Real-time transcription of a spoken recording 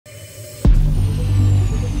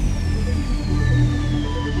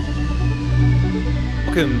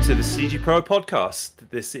Welcome to the CG Pro podcast.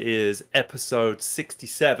 This is episode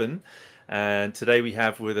 67, and today we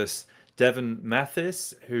have with us Devon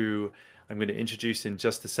Mathis, who I'm going to introduce in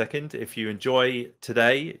just a second. If you enjoy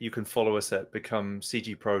today, you can follow us at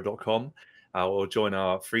becomecgpro.com or join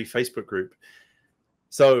our free Facebook group.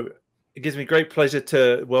 So it gives me great pleasure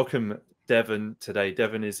to welcome Devon today.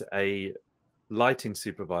 Devon is a lighting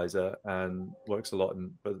supervisor and works a lot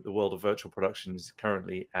in the world of virtual productions,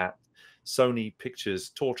 currently at Sony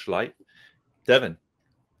Pictures Torchlight. Devon,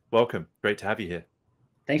 welcome. Great to have you here.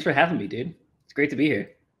 Thanks for having me, dude. It's great to be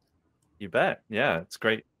here. You bet. Yeah, it's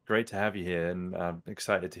great to have you here, and I'm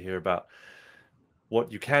excited to hear about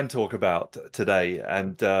what you can talk about today.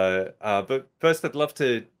 And but first, I'd love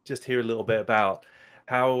to just hear a little bit about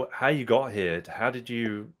how you got here. How did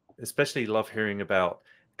you, especially love hearing about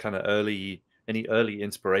kind of any early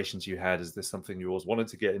inspirations you had? Is this something you always wanted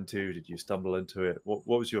to get into? Did you stumble into it? What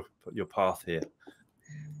was your path here?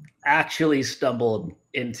 Actually stumbled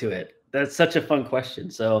into it. That's such a fun question.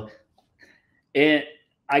 So I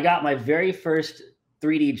got my very first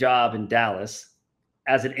 3D job in Dallas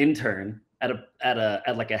as an intern at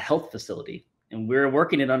like a health facility. And we were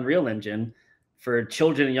working in Unreal Engine for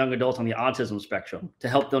children and young adults on the autism spectrum to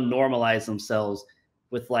help them normalize themselves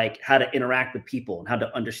with like how to interact with people and how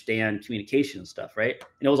to understand communication and stuff, right?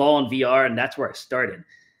 And it was all in VR, and that's where I started.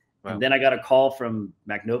 Wow. And then I got a call from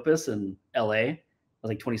Magnopus in LA. It was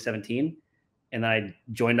like 2017. And I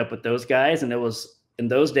joined up with those guys, and it was in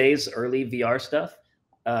those days, early VR stuff,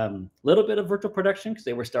 little bit of virtual production because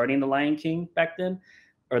they were starting The Lion King back then,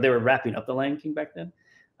 or they were wrapping up The Lion King back then.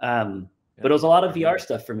 But it was a lot of VR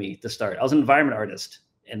stuff for me to start. I was an environment artist.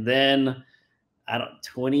 And then,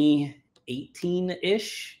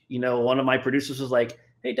 2018-ish, one of my producers was like,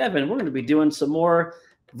 hey, Devon, we're going to be doing some more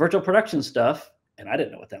virtual production stuff. And I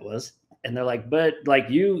didn't know what that was. And they're like, but like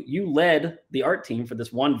you led the art team for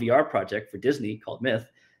this one VR project for Disney called Myth.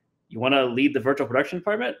 You want to lead the virtual production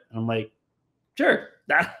department? And I'm like, sure.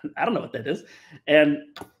 I don't know what that is. And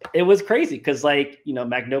it was crazy because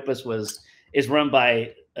Magnopus is run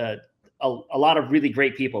by a lot of really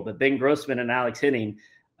great people, but Ben Grossman and Alex Hinning,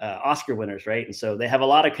 Oscar winners, right? And so they have a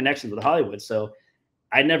lot of connections with Hollywood. So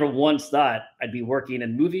I never once thought I'd be working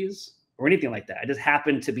in movies or anything like that. I just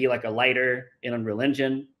happened to be like a lighter in Unreal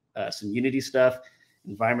Engine, some Unity stuff,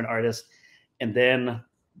 environment artist. And then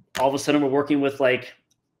all of a sudden we're working with like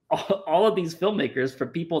all of these filmmakers for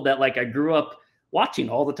people that like I grew up watching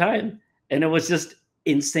all the time. And it was just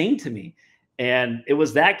insane to me. And it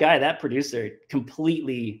was that guy, that producer,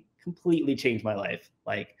 completely changed my life.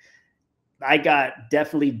 Like I got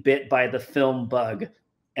definitely bit by the film bug,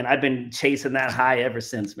 and I've been chasing that high ever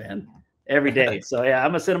since, man, every day. So yeah,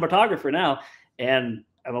 I'm a cinematographer now, and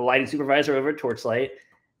I'm a lighting supervisor over at Torchlight.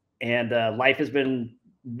 And life has been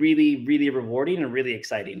really, really rewarding and really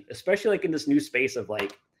exciting, especially like in this new space of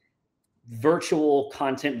like virtual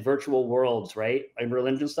content, virtual worlds, right? Unreal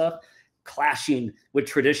Engine stuff clashing with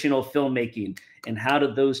traditional filmmaking, and how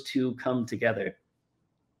do those two come together?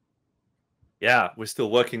 Yeah, we're still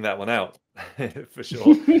working that one out for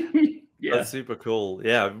sure. Yeah, that's super cool.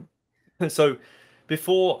 Yeah. So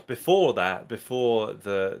before that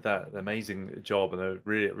amazing job and a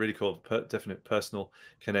really cool, definite personal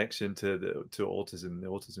connection to the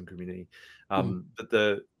autism community.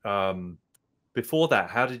 But before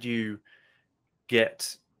that, how did you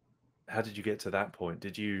get to that point?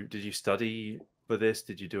 Did you study for this?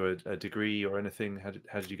 Did you do a degree or anything? How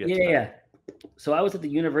did you get to that? Yeah. So I was at the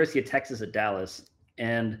University of Texas at Dallas,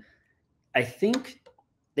 and I think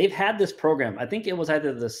they've had this program. I think it was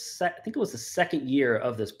either the second year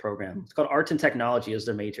of this program. It's called Arts and Technology as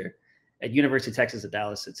their major at University of Texas at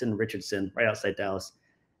Dallas. It's in Richardson, right outside Dallas.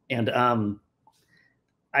 And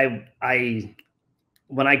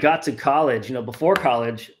when I got to college, before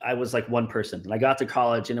college, I was like one person. And I got to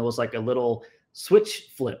college, and it was like a little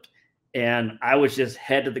switch flipped. And I was just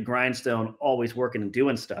head to the grindstone, always working and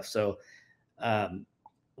doing stuff. So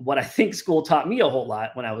what I think school taught me a whole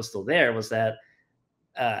lot when I was still there was that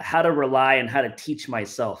how to rely and how to teach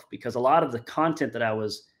myself, because a lot of the content that I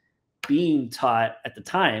was being taught at the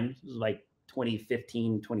time, it was like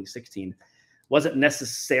 2015, 2016, wasn't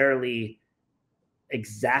necessarily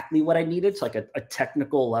exactly what I needed to like a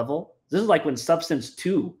technical level. This is like when Substance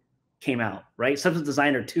 2 came out, right? Substance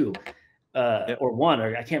Designer 2 or 1,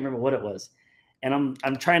 or I can't remember what it was. And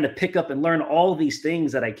I'm trying to pick up and learn all these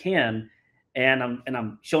things that I can. And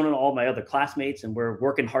I'm showing it all my other classmates, and we're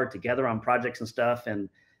working hard together on projects and stuff. And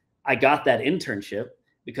I got that internship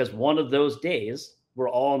because one of those days we're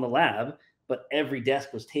all in the lab, but every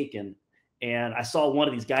desk was taken. And I saw one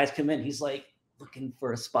of these guys come in. He's like looking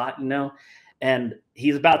for a spot, And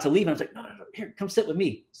he's about to leave. And I was like, no, here, come sit with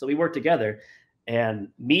me. So we worked together. And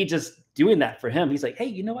me just doing that for him, he's like,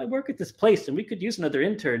 hey, I work at this place and we could use another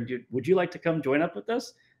intern. Would you like to come join up with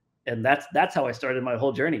us? And that's how I started my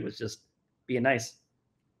whole journey, was just being nice.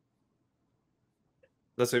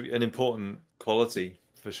 That's an important quality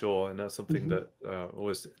for sure, and that's something that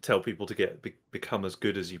always tell people to become as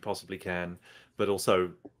good as you possibly can, but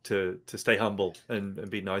also to stay humble and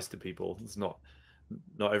be nice to people. It's not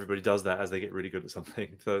everybody does that as they get really good at something,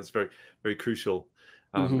 so it's very, very crucial,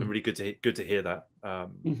 and really good to hear that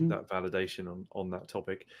that validation on that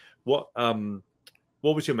topic. What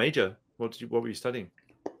was your major? What were you studying?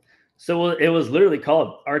 So it was literally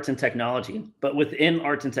called arts and technology, but within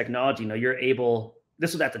arts and technology, you're able.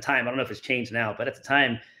 This was at the time. I don't know if it's changed now, but at the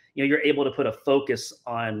time, you're able to put a focus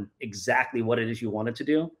on exactly what it is you wanted to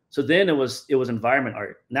do. So then it was environment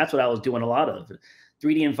art, and that's what I was doing a lot of: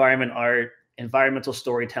 3D environment art, environmental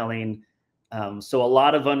storytelling. So a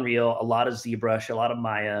lot of Unreal, a lot of ZBrush, a lot of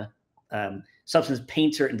Maya. Substance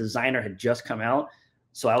Painter and Designer had just come out,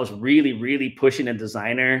 so I was really, really pushing in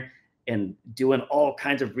Designer and doing all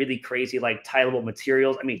kinds of really crazy, like, tileable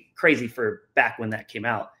materials. I mean, crazy for back when that came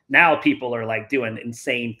out. Now people are like doing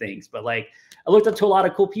insane things, but like I looked up to a lot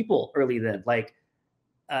of cool people early then, like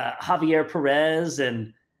Javier Perez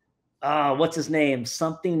and what's his name?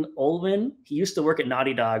 Something Olwin. He used to work at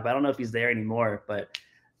Naughty Dog, but I don't know if he's there anymore. But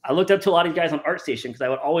I looked up to a lot of guys on ArtStation because I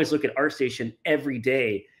would always look at ArtStation every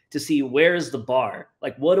day to see where's the bar.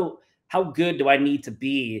 Like, how good do I need to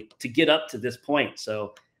be to get up to this point?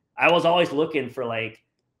 So I was always looking for, like,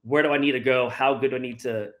 where do I need to go? How good do I need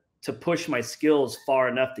to push my skills far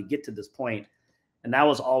enough to get to this point? And that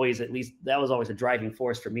was always a driving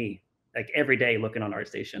force for me. Like, every day looking on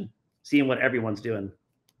ArtStation, seeing what everyone's doing.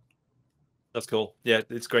 That's cool. Yeah,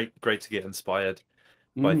 it's great to get inspired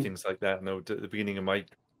by things like that. And at the beginning of my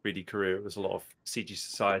 3D career, it was a lot of CG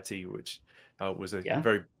Society, which was a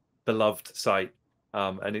very beloved site,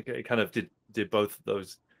 and it kind of did both of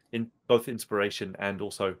those, in both inspiration and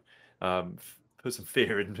also put some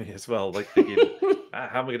fear in me as well, like thinking,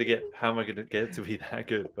 how am I going to get to be that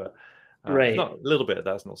good? But right, not a little bit of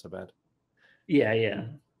that's not so bad. Yeah,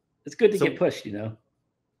 it's good to get pushed,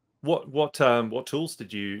 What tools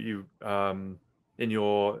did you in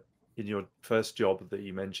your first job that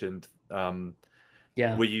you mentioned?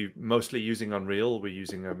 Were you mostly using Unreal? Were you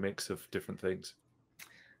using a mix of different things?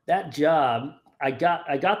 That job, I got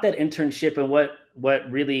that internship, and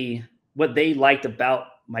what they liked about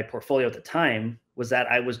my portfolio at the time was that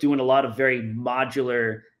I was doing a lot of very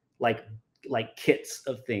modular, like kits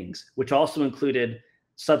of things, which also included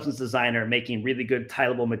Substance Designer, making really good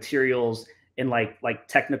tileable materials in like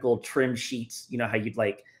technical trim sheets. You know how you'd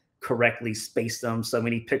like correctly space them so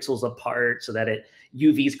many pixels apart so that it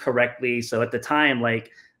UVs correctly. So at the time,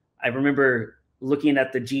 like, I remember looking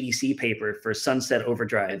at the GDC paper for Sunset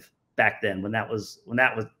Overdrive back then, when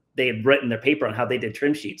they had written their paper on how they did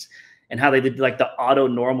trim sheets and how they did like the auto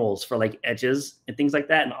normals for like edges and things like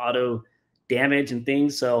that, and auto damage and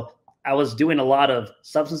things. So I was doing a lot of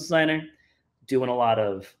Substance Designer, doing a lot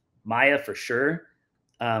of Maya for sure.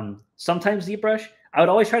 Sometimes ZBrush. I would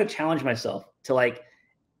always try to challenge myself to like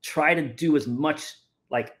try to do as much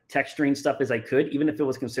like texturing stuff as I could, even if it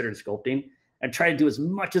was considered sculpting, and try to do as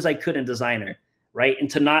much as I could in Designer, right? And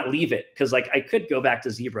to not leave it, because like I could go back to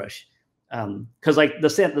ZBrush, because like the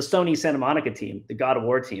Sony Santa Monica team, the God of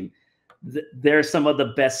War team, they're some of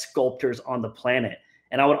the best sculptors on the planet.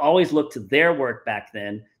 And I would always look to their work back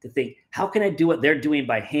then to think, how can I do what they're doing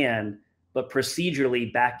by hand, but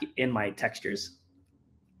procedurally back in my textures?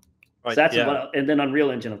 Right, so that's and then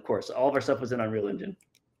Unreal Engine, of course. All of our stuff was in Unreal Engine.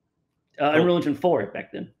 Unreal Engine 4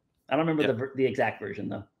 back then. I don't remember the exact version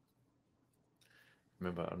though.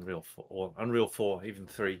 Remember Unreal 4 or Unreal 4, even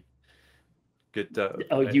 3. Good. UDK.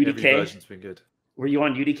 Every version's been good. Were you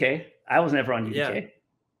on UDK? I was never on UDK.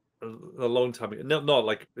 Yeah. A long time ago. Not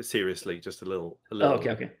like seriously, just a little. Oh,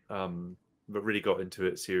 okay. But really got into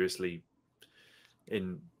it seriously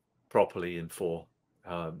properly in 4,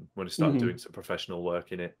 when I started doing some professional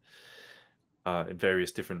work in it, in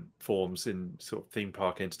various different forms, in sort of theme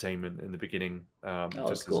park entertainment in the beginning,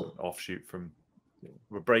 just as an offshoot from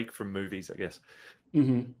a break from movies, I guess.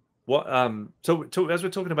 What so as we're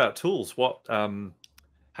talking about tools, how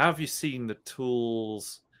have you seen the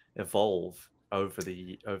tools evolve over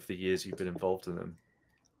the years you've been involved in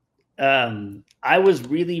them? I was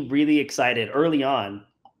really, really excited early on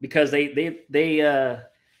because they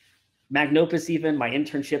Magnopus, even my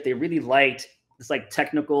internship, they really liked this like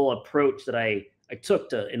technical approach that I took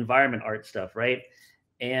to environment art stuff, right?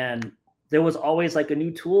 And there was always like a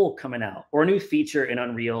new tool coming out or a new feature in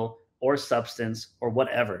Unreal or Substance or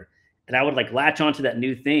whatever. and I would like latch onto that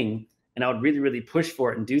new thing, and I would really, really push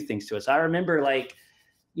for it and do things to it. So I remember like,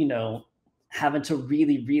 you know, having to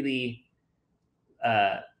really, really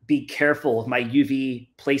be careful with my UV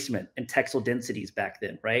placement and texel densities back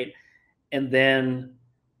then, right? And then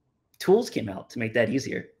tools came out to make that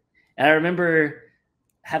easier. And I remember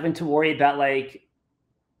having to worry about like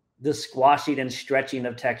the squashing and stretching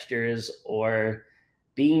of textures or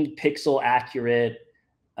being pixel accurate.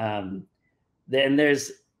 Then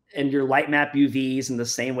there's, and your light map UVs in the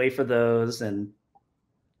same way for those. And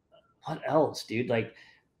what else, dude? Like,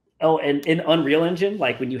 oh, and in Unreal Engine,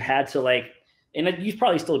 like when you had to like, and you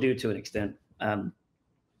probably still do to an extent,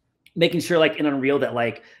 making sure like in Unreal that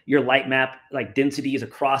like your light map, like densities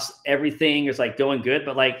across everything is like going good.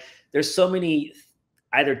 But like, there's so many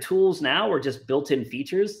either tools now or just built-in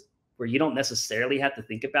features where you don't necessarily have to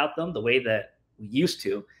think about them the way that we used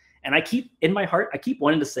to. And I keep in my heart, I keep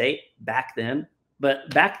wanting to say back then, but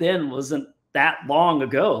back then wasn't that long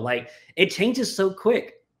ago. Like it changes so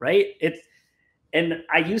quick, right? And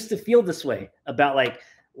I used to feel this way about like,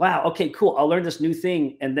 wow, okay, cool. I'll learn this new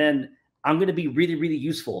thing. And then I'm going to be really, really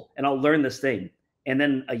useful. And I'll learn this thing. And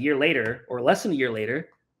then a year later, or less than a year later,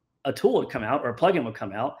 a tool would come out or a plugin would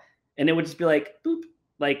come out. And it would just be like, boop,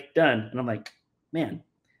 like done. And I'm like, man.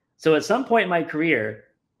 So at some point in my career,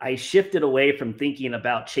 I shifted away from thinking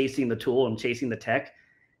about chasing the tool and chasing the tech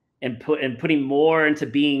and putting more into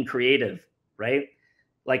being creative, right?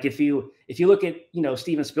 Like if you look at, you know,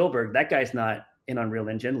 Steven Spielberg, that guy's not in Unreal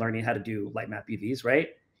Engine learning how to do light map UVs, right?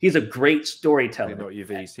 He's a great storyteller. Not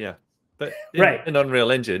UVs, yeah. But right. in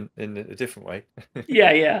Unreal Engine in a different way.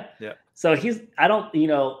 Yeah. Yeah. So I don't, you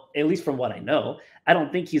know, at least from what I know, I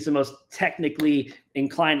don't think he's the most technically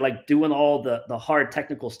inclined, like doing all the hard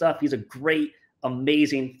technical stuff. He's a great,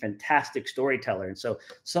 amazing, fantastic storyteller. And so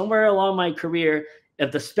somewhere along my career,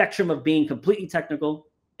 of the spectrum of being completely technical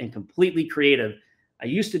and completely creative, I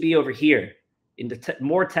used to be over here into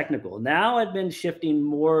more technical. Now I've been shifting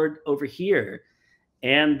more over here.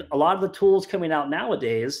 And a lot of the tools coming out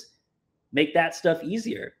nowadays make that stuff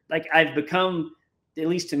easier. Like I've become, at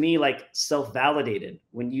least to me, like self-validated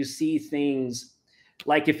when you see things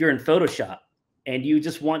like if you're in Photoshop and you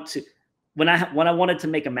just want to, when I wanted to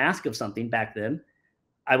make a mask of something back then,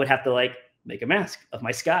 I would have to like make a mask of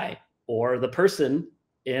my sky or the person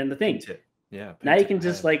in the thing. Yeah. Now you can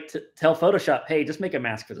just like tell Photoshop, hey, just make a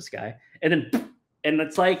mask for this guy. And then, and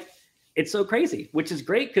it's like, it's so crazy, which is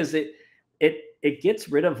great because it gets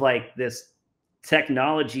rid of like this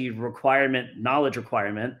technology requirement, knowledge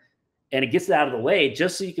requirement, and it gets it out of the way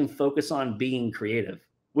just so you can focus on being creative,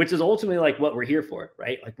 which is ultimately like what we're here for,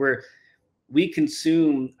 right? Like we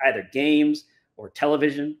consume either games or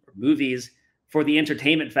television or movies for the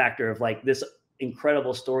entertainment factor of like this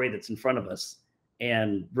incredible story that's in front of us,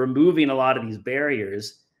 and removing a lot of these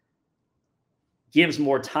barriers gives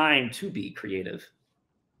more time to be creative.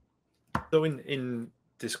 So in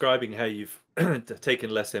describing how you've taken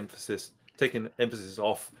emphasis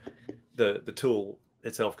off the tool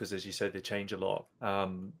itself, because as you said, they change a lot.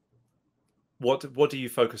 What do you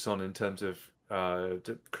focus on in terms of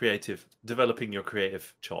developing your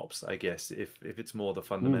creative chops? I guess if it's more the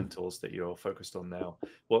fundamentals that you're focused on now,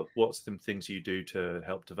 what's some things you do to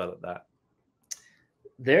help develop that?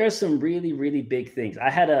 There are some really, really big things.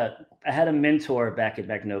 I had a mentor back at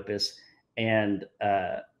Magnopus, and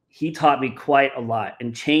he taught me quite a lot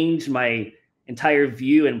and changed my entire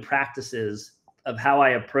view and practices of how I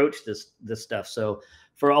approach this stuff. So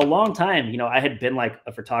for a long time, you know, I had been like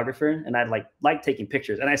a photographer, and I'd like taking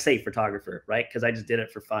pictures. And I say photographer, right? Because I just did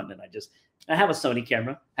it for fun. And I have a Sony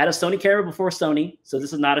camera. I had a Sony camera before Sony, so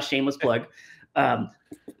this is not a shameless plug. But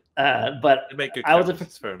they make good cameras.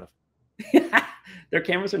 It's fair enough. Their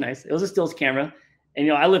cameras are nice. It was a stills camera. And,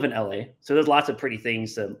 you know, I live in LA, so there's lots of pretty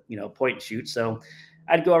things to, you know, point and shoot. So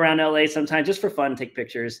I'd go around LA sometimes just for fun, take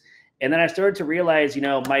pictures. And then I started to realize, you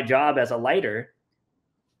know, my job as a lighter,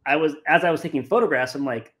 as I was taking photographs, I'm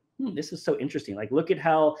like, this is so interesting. Like, look at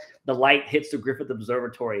how the light hits the Griffith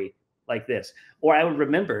Observatory like this. Or I would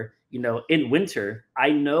remember, you know, in winter,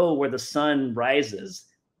 I know where the sun rises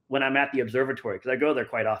when I'm at the observatory, because I go there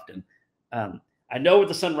quite often. I know where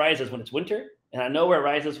the sun rises when it's winter, and I know where it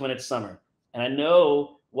rises when it's summer. And I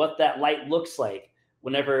know what that light looks like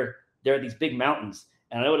whenever there are these big mountains.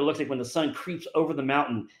 And I know what it looks like when the sun creeps over the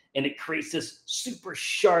mountain and it creates this super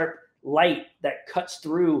sharp light that cuts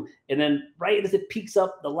through. And then right as it peaks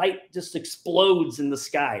up, the light just explodes in the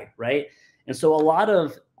sky, right? And so a lot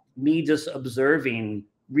of me just observing,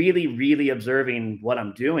 really, really observing what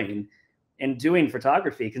I'm doing and doing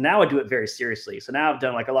photography, because now I do it very seriously. So now I've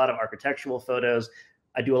done like a lot of architectural photos.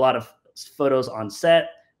 I do a lot of photos on set.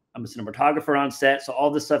 I'm a cinematographer on set. So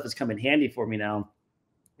all this stuff has come in handy for me now.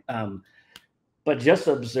 But just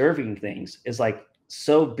observing things is like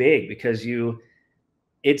so big because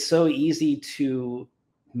it's so easy to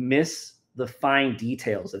miss the fine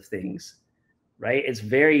details of things, right? It's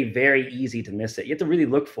very, very easy to miss it. You have to really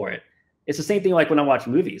look for it. It's the same thing like when I watch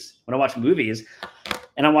movies. When I watch movies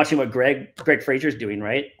and I'm watching what Greg Fraser's doing,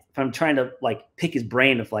 right? If I'm trying to like pick his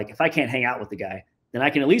brain of like, if I can't hang out with the guy, then I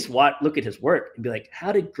can at least look at his work and be like,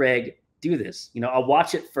 how did Greg do this? You know, I'll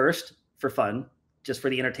watch it first for fun, just for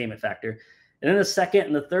the entertainment factor. And then the second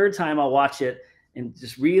and the third time I'll watch it and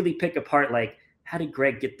just really pick apart, like, how did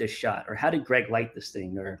Greg get this shot? Or how did Greg light this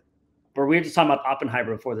thing? Or we were just talking about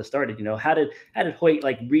Oppenheimer before this started, you know, how did Hoyt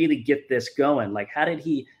like really get this going? Like, how did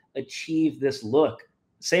he achieve this look?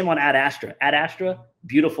 Same on Ad Astra. Ad Astra,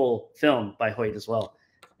 beautiful film by Hoyt as well.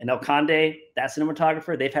 And El Conde, that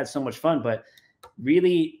cinematographer, they've had so much fun, but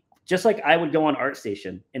really just like I would go on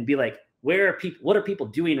ArtStation and be like, what are people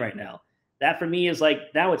doing right now? That for me is like,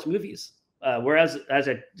 now it's movies. Whereas, as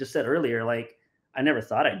I just said earlier, like I never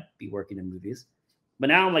thought I'd be working in movies, but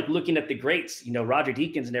now I'm like looking at the greats, you know, Roger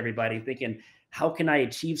Deakins and everybody, thinking, how can I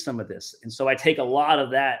achieve some of this? And so I take a lot of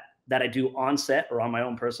that I do on set or on my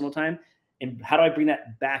own personal time, and how do I bring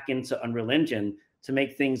that back into Unreal Engine to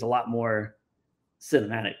make things a lot more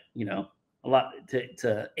cinematic, you know, a lot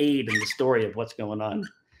to aid in the story of what's going on.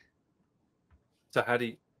 So how do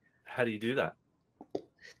you do that?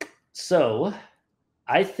 So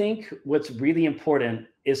I think what's really important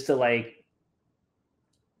is to like,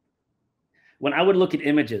 when I would look at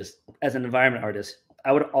images as an environment artist,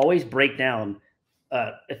 I would always break down,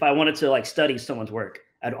 if I wanted to like study someone's work,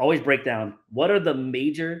 I'd always break down what are the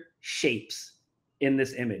major shapes in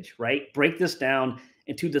this image, right? Break this down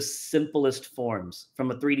into the simplest forms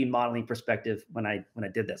from a 3D modeling perspective when I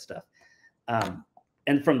did that stuff.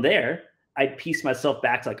 And from there, I'd piece myself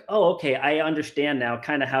back to like, oh, okay, I understand now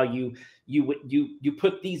kind of how you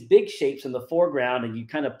put these big shapes in the foreground and you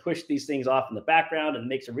kind of push these things off in the background and it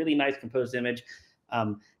makes a really nice composed image.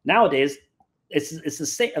 Nowadays,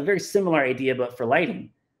 it's a very similar idea, but for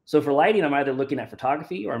lighting. So for lighting, I'm either looking at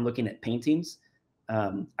photography or I'm looking at paintings.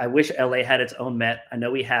 I wish LA had its own Met. I know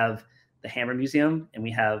we have the Hammer Museum and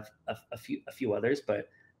we have a few others, but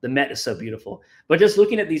the Met is so beautiful. But just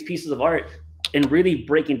looking at these pieces of art and really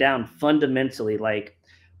breaking down fundamentally, like,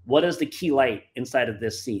 what is the key light inside of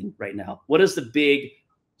this scene right now? What is the big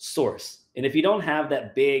source? And if you don't have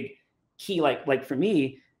that big key, like for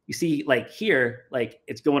me, you see like here, like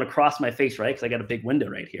it's going across my face, right? Because I got a big window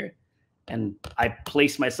right here. And I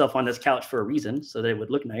placed myself on this couch for a reason, so that it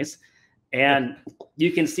would look nice. And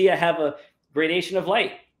you can see I have a gradation of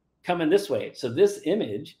light coming this way. So this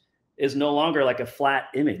image is no longer like a flat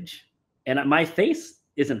image. And my face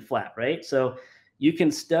isn't flat, right? So you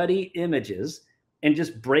can study images and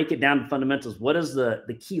just break it down to fundamentals. What is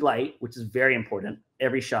the key light, which is very important,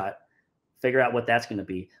 every shot, figure out what that's going to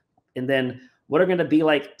be. And then what are going to be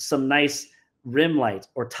like some nice rim lights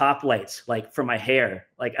or top lights, like for my hair.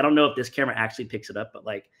 Like, I don't know if this camera actually picks it up, but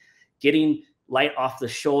like getting light off the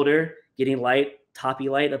shoulder, getting light, toppy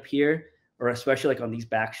light up here, or especially like on these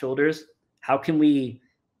back shoulders. How can we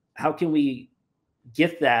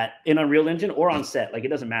get that in Unreal Engine or on set? Like, it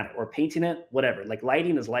doesn't matter, or painting it, whatever. Like,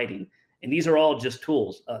 lighting is lighting. And these are all just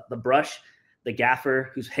tools. The brush, the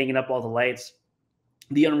gaffer who's hanging up all the lights,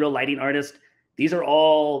 the Unreal lighting artist, these are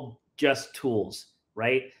all just tools,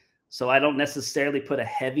 right? So I don't necessarily put a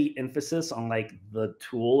heavy emphasis on like the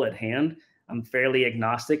tool at hand. I'm fairly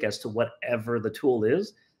agnostic as to whatever the tool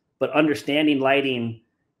is, but understanding lighting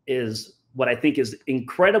is what I think is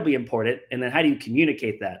incredibly important. And then how do you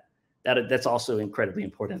communicate that? That's also incredibly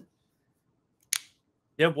important.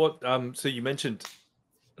 Yeah. So you mentioned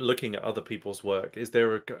looking at other people's work. Is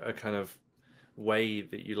there a kind of way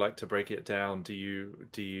that you like to break it down? Do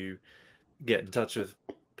you get in touch with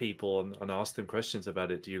people and ask them questions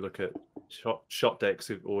about it? Do you look at shot decks,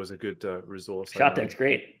 always a good resource? Shot deck's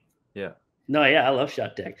great. Yeah. No, yeah, I love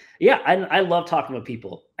shot deck. Yeah, I love talking with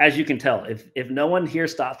people. As you can tell, if no one here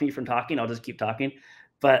stops me from talking, I'll just keep talking.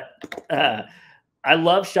 But I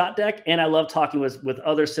love shot deck, and I love talking with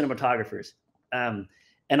other cinematographers. And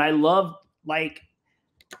I love like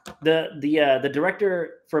the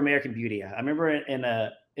director for American Beauty. I remember in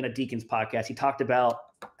a Deakins podcast, he talked about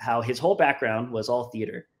how his whole background was all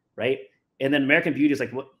theater, right? And then American Beauty is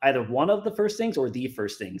like either one of the first things or the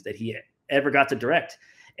first things that he ever got to direct.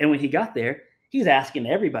 And when he got there, he's asking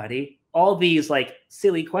everybody all these like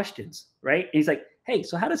silly questions, right? And he's like, hey,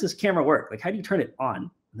 so how does this camera work? Like, how do you turn it on?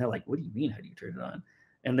 And they're like, what do you mean, how do you turn it on?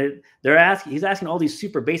 And he's asking all these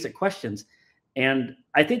super basic questions. And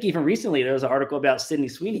I think even recently there was an article about Sydney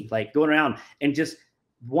Sweeney, like going around and just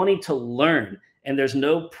wanting to learn, and there's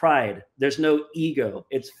no pride, there's no ego.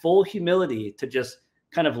 It's full humility to just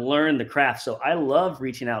kind of learn the craft. So I love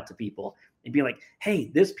reaching out to people and being like,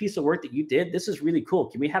 hey, this piece of work that you did, this is really cool.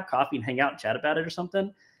 Can we have coffee and hang out and chat about it or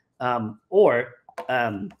something? Oh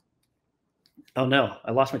no,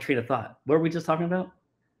 I lost my train of thought. What were we just talking about?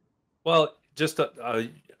 Well, just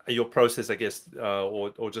your process, I guess,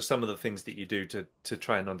 or just some of the things that you do to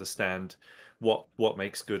try and understand what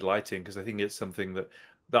makes good lighting, because I think it's something that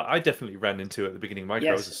I definitely ran into at the beginning of my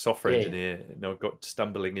career. I was a software engineer, got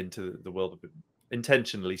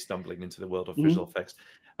intentionally stumbling into the world of visual effects.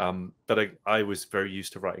 But I was very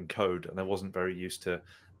used to writing code, and I wasn't very used to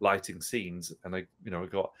lighting scenes. And I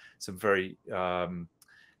got some very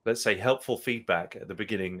let's say helpful feedback at the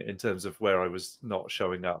beginning in terms of where I was not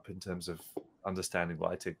showing up in terms of understanding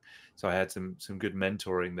lighting. So I had some good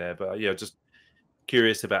mentoring there. But just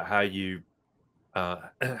curious about how you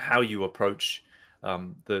approach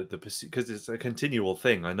the pursuit, because it's a continual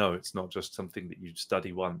thing. I know it's not just something that you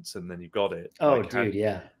study once and then you got it. Oh, dude,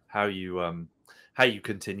 yeah. How you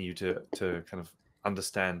continue to kind of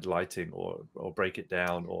understand lighting or break it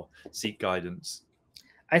down or seek guidance.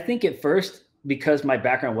 I think at first, because my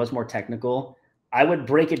background was more technical, I would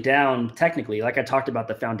break it down technically. Like I talked about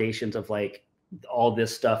the foundations of like all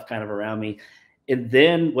this stuff kind of around me. And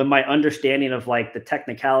then when my understanding of like the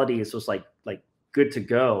technicalities was like good to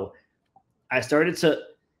go, I started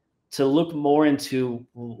to look more into,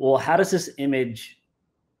 well, how does this image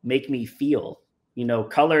make me feel?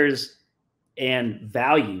 Colors and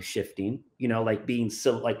value shifting, like being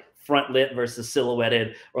like front lit versus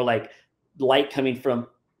silhouetted, or like light coming from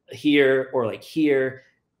here or like here.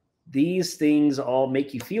 These things all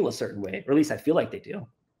make you feel a certain way, or at least I feel like they do.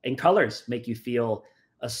 And colors make you feel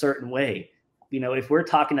a certain way. If we're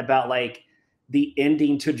talking about like the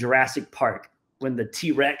ending to Jurassic Park, when the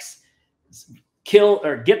T-Rex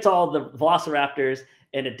gets all the velociraptors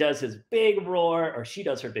and it does his big roar, or she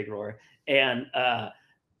does her big roar, and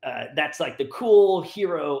that's like the cool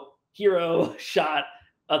hero shot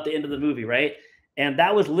at the end of the movie, right? And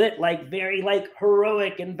that was lit like very like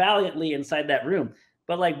heroic and valiantly inside that room.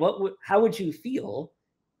 But like, how would you feel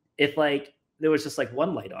if like there was just like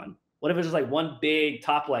one light on? What if it was just like one big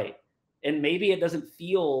top light? And maybe it doesn't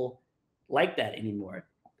feel like that anymore.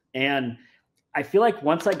 And I feel like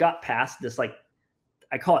once I got past this, like,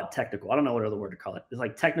 I call it technical, I don't know what other word to call it. It's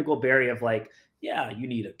like technical barrier of like, yeah, you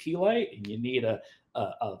need a key light and you need a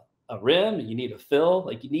rim and you need a fill,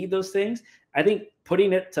 like you need those things. I think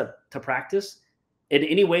putting it to practice in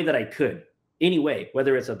any way that I could, any way,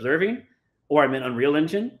 whether it's observing or I'm in Unreal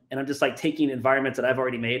Engine and I'm just like taking environments that I've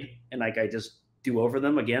already made and like I just do over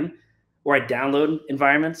them again, or I download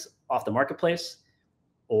environments off the marketplace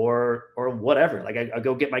or whatever. Like I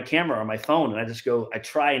go get my camera or my phone and I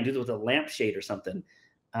try and do it with a lampshade or something.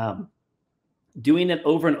 Doing it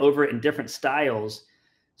over and over in different styles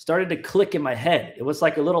started to click in my head. It was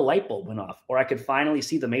like a little light bulb went off, or I could finally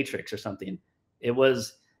see the matrix or something. It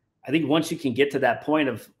was, I think once you can get to that point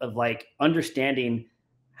of like understanding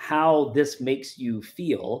how this makes you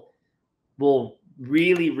feel, will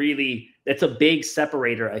really, really, that's a big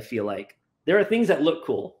separator. I feel like there are things that look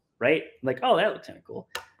cool, right? Like, oh, that looks kind of cool.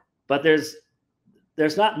 But there's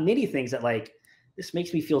not many things that like, this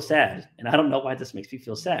makes me feel sad. And I don't know why this makes me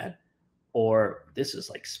feel sad. Or this is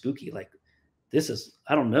like spooky. Like this is,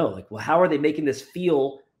 I don't know. Like, well, how are they making this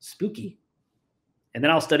feel spooky? And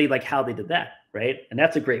then I'll study like how they did that. Right. And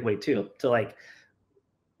that's a great way too, to like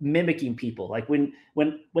mimicking people. Like when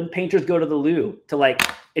painters go to the Louvre to like,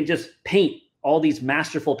 and just paint all these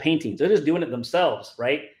masterful paintings, they're just doing it themselves.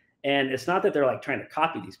 Right. And it's not that they're like trying to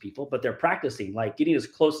copy these people, but they're practicing, like getting as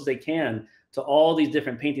close as they can to all these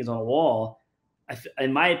different paintings on a wall.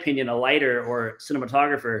 In my opinion, a lighter or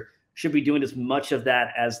cinematographer should be doing as much of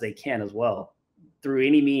that as they can as well, through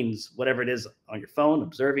any means, whatever it is, on your phone,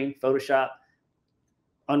 observing, Photoshop,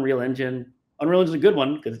 Unreal Engine. Unreal Engine is a good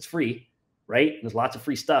one because it's free, right? There's lots of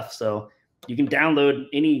free stuff. So you can download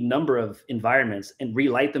any number of environments and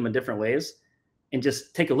relight them in different ways and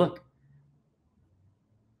just take a look.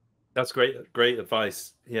 That's great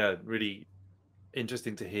advice. Yeah, really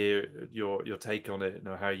interesting to hear your take on it.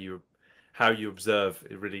 How you observe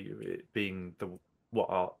it, really being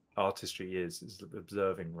what artistry is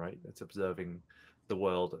observing, right? It's observing the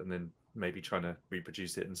world and then maybe trying to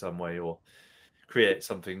reproduce it in some way or create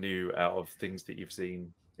something new out of things that you've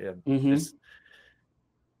seen. Yeah. Mm-hmm.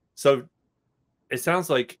 So it sounds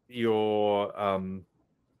like you're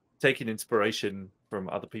taking inspiration from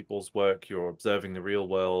other people's work. You're observing the real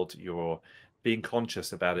world. You're being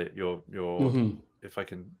conscious about it. You're Mm-hmm. If I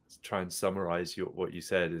can try and summarize what you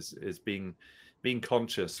said, is being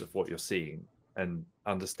conscious of what you're seeing. and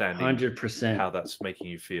understanding 100%. how that's making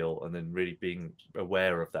you feel, and then really being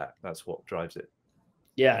aware of that. That's what drives it.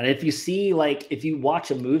 Yeah, and if you see, like, if you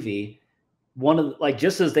watch a movie, one of the, like,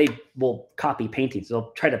 just as they will copy paintings,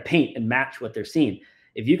 they'll try to paint and match what they're seeing.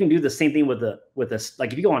 If you can do the same thing with a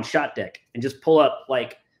like, if you go on Shot Deck and just pull up,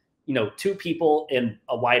 like, you know, 2 people in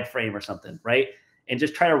a wide frame or something, right? And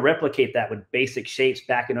just try to replicate that with basic shapes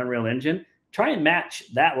back in Unreal Engine. Try and match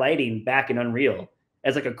that lighting back in Unreal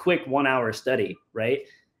as like a quick 1-hour study, right?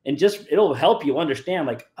 And just, it'll help you understand,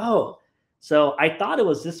 like, oh, so I thought it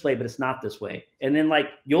was this way, but it's not this way. And then, like,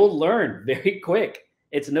 you'll learn very quick.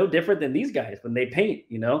 It's no different than these guys when they paint,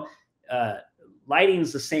 you know.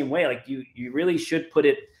 Lighting's the same way. Like, you really should put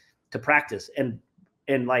it to practice, and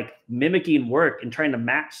like mimicking work and trying to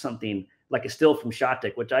match something like a still from Shot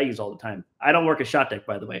Deck, which I use all the time. I don't work at Shot Deck,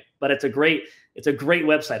 by the way, but it's a great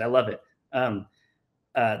website. I love it.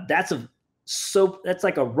 That's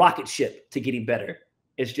like a rocket ship to getting better.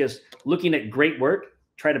 It's just looking at great work,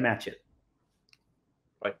 try to match it.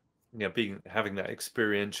 Right. Yeah, having that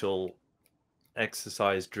experiential,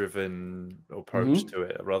 exercise-driven approach to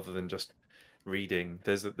it, rather than just reading.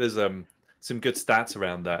 There's some good stats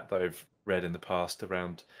around that I've read in the past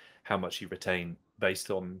around how much you retain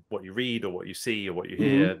based on what you read or what you see or what you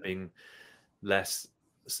hear, being less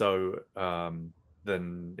so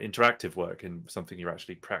than interactive work and something you're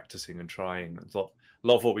actually practicing and trying. A lot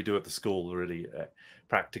of what we do at the school are really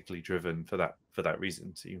practically driven for that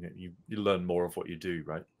reason. So you learn more of what you do,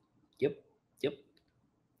 right? Yep.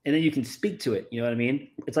 And then you can speak to it. You know what I mean?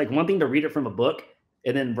 It's like one thing to read it from a book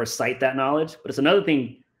and then recite that knowledge, but it's another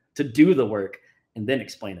thing to do the work and then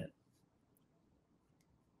explain it.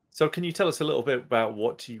 So can you tell us a little bit about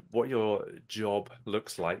what your job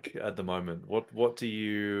looks like at the moment? What do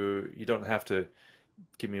you don't have to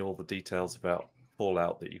give me all the details about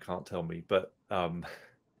Fallout that you can't tell me, but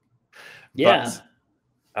yeah.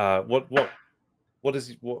 What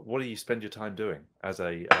do you spend your time doing as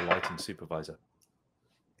a lighting supervisor?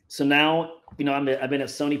 So now, you know, I've been at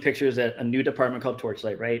Sony Pictures at a new department called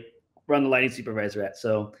Torchlight, right? We're on the lighting supervisor at.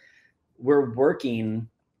 So we're working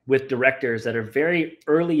with directors that are very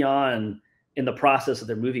early on in the process of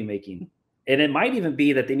their movie making. And it might even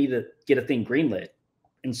be that they need to get a thing greenlit.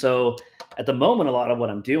 And so at the moment, a lot of what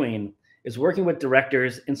I'm doing is working with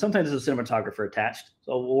directors, and sometimes there's a cinematographer attached.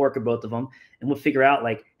 So we'll work with both of them, and we'll figure out,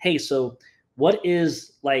 like, hey, so what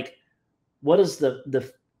is the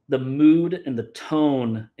mood and the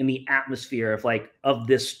tone and the atmosphere of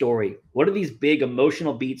this story? What are these big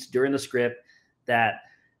emotional beats during the script that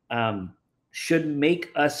should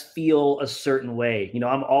make us feel a certain way? You know,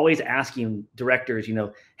 I'm always asking directors, you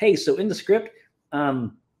know, hey, so in the script,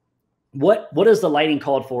 what is the lighting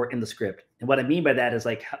called for in the script? And what I mean by that is,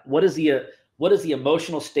 like, what is the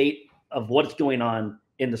emotional state of what's going on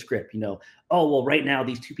in the script? You know, oh, well, right now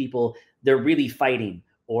these 2 people, they're really fighting,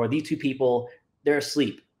 or these 2 people, they're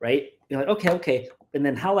asleep, right? You're like, okay. And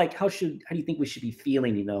then how do you think we should be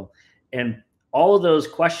feeling, you know? And all of those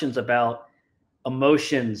questions about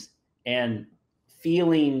emotions and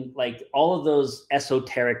feeling, like all of those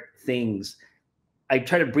esoteric things, I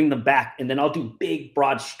try to bring them back, and then I'll do big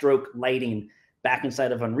broad stroke lighting back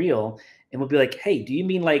inside of Unreal, and we'll be like, hey, do you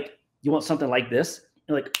mean like you want something like this?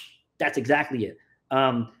 And like, that's exactly it.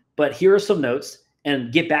 But here are some notes,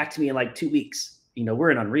 and get back to me in like 2 weeks. You know,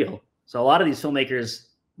 we're in Unreal. So a lot of these filmmakers,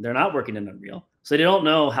 they're not working in Unreal, so they don't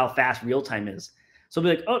know how fast real time is. So I'll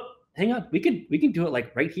be like, oh, hang on, we can do it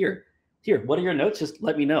like right here. Here, what are your notes? Just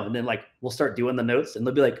let me know. And then, like, we'll start doing the notes, and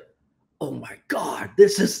they'll be like, oh my God,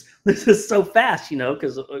 this is so fast, you know,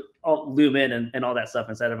 because all Lumen and all that stuff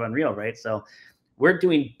inside of Unreal, right? So we're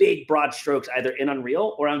doing big broad strokes either in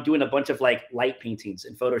Unreal, or I'm doing a bunch of like light paintings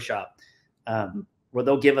in Photoshop, where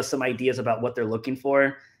they'll give us some ideas about what they're looking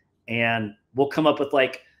for, and we'll come up with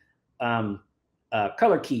like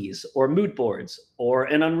color keys or mood boards, or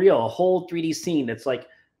in Unreal, a whole 3D scene that's like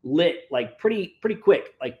lit like pretty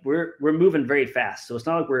quick. Like we're moving very fast, so it's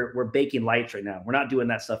not like we're baking lights right now. We're not doing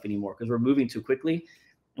that stuff anymore because we're moving too quickly,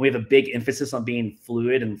 and we have a big emphasis on being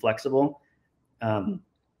fluid and flexible.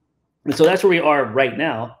 And so that's where we are right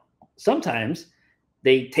now. Sometimes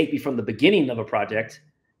they take me from the beginning of a project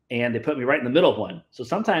and they put me right in the middle of one. So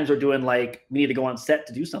sometimes we're doing, like, we need to go on set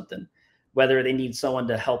to do something, whether they need someone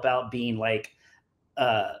to help out being like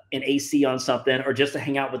an AC on something, or just to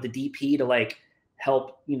hang out with the DP to like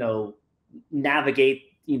help, you know,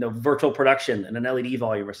 navigate, you know, virtual production and an LED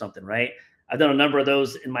volume or something, right? I've done a number of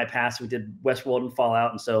those in my past. We did Westworld and Fallout.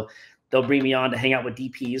 And so they'll bring me on to hang out with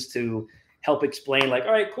DPs to help explain, like,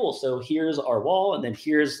 all right, cool. So here's our wall, and then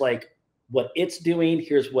here's like what it's doing.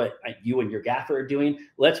 Here's what you and your gaffer are doing.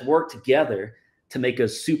 Let's work together to make a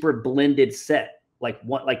super blended set, like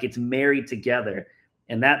it's married together.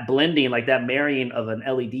 And that blending, like that marrying of an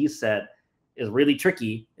LED set is really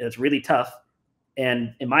tricky and it's really tough.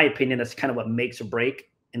 And in my opinion, that's kind of what makes or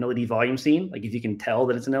break an LED volume scene. Like if you can tell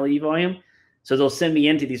that it's an LED volume. So they'll send me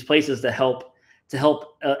into these places to help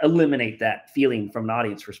eliminate that feeling from an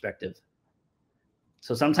audience perspective.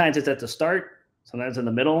 So sometimes it's at the start, sometimes in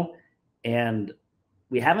the middle, and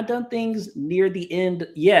we haven't done things near the end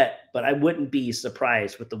yet, but I wouldn't be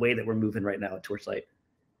surprised with the way that we're moving right now at Torchlight.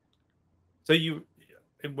 So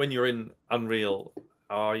when you're in Unreal,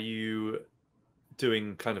 are you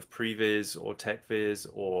doing kind of previs or tech viz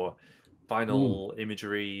or final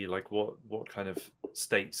imagery? Like what kind of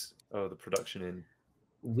states are the production in?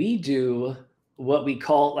 We do what we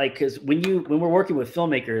call, like, because when we're working with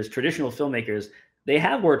filmmakers, traditional filmmakers, they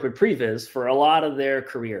have worked with previs for a lot of their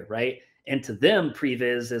career, right? And to them,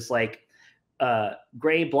 previs is like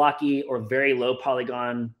gray, blocky, or very low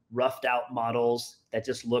polygon, roughed out models that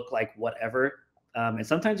just look like whatever. And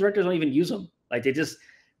sometimes directors don't even use them. Like they just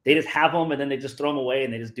have them and then they just throw them away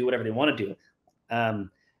and they just do whatever they want to do.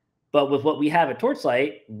 But with what we have at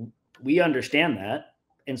Torchlight, we understand that.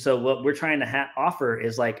 And so what we're trying to offer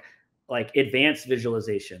is like advanced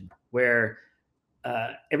visualization, where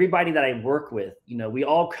everybody that I work with, we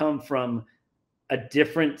all come from a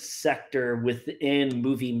different sector within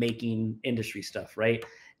movie making industry stuff, right?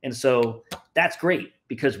 And so that's great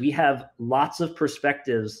because we have lots of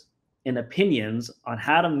perspectives and opinions on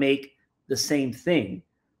how to make the same thing.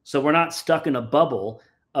 So we're not stuck in a bubble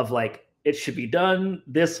of like, it should be done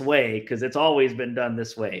this way because it's always been done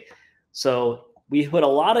this way. So we put a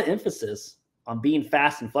lot of emphasis on being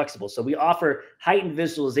fast and flexible. So we offer heightened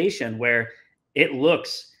visualization where it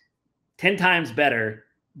looks 10 times better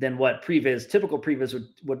than what typical previs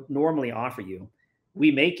would normally offer you.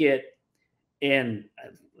 We make it in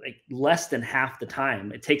like less than half the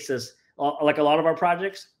time. It takes us, like a lot of our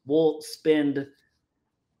projects, we'll spend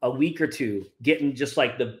a week or two getting just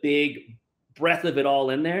like the big breath of it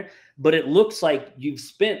all in there. But it looks like you've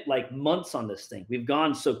spent like months on this thing. We've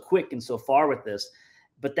gone so quick and so far with this.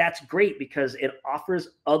 But that's great because it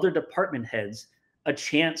offers other department heads a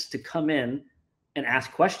chance to come in and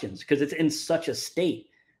ask questions because it's in such a state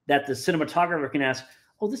that the cinematographer can ask,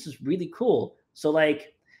 oh, this is really cool. So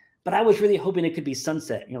like, but I was really hoping it could be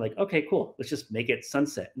sunset. And you're like, okay, cool. Let's just make it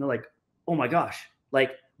sunset. And they're like, oh my gosh,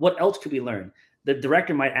 like what else could we learn? The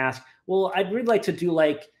director might ask, well, I'd really like to do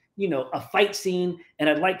like, a fight scene. And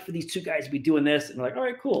I'd like for these two guys to be doing this. And we're like, all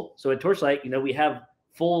right, cool. So at Torchlight, we have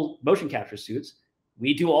full motion capture suits.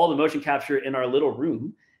 We do all the motion capture in our little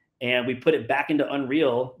room and we put it back into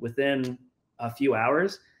Unreal within a few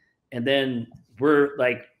hours. And then we're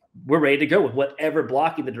ready to go with whatever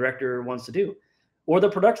blocking the director wants to do, or the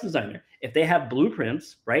production designer. If they have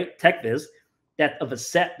blueprints, right, tech viz, that of a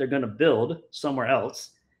set they're going to build somewhere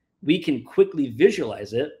else, we can quickly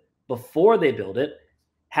visualize it before they build it,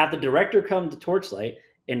 have the director come to Torchlight,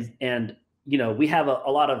 and we have a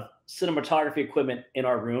lot of cinematography equipment in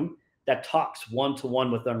our room that talks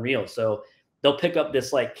one-to-one with Unreal. So they'll pick up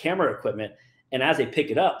this like camera equipment, and as they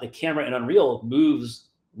pick it up, the camera in Unreal moves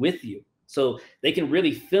with you. So they can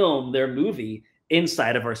really film their movie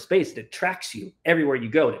inside of our space. It tracks you everywhere you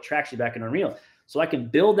go. It tracks you back in Unreal. So I can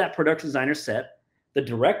build that production designer set. The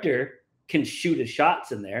director can shoot his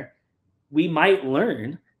shots in there. We might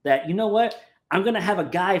learn that, I'm going to have a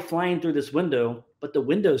guy flying through this window, but the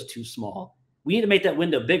window's too small. We need to make that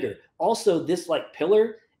window bigger. Also, this like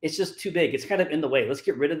pillar, it's just too big. It's kind of in the way. Let's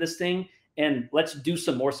get rid of this thing and let's do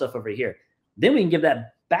some more stuff over here. Then we can give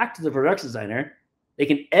that back to the production designer. They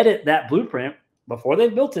can edit that blueprint before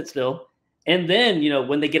they've built it still. And then,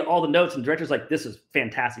 when they get all the notes and the director's like, this is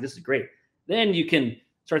fantastic, this is great, then you can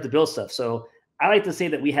start to build stuff. So I like to say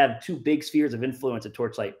that we have two big spheres of influence at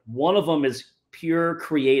Torchlight. One of them is pure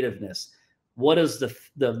creativeness. What is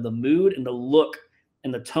the mood and the look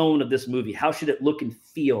and the tone of this movie? How should it look and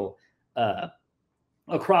feel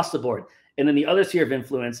across the board? And then the other sphere of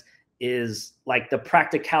influence is like the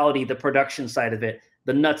practicality, the production side of it,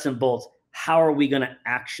 the nuts and bolts. How are we going to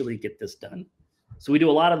actually get this done? So we do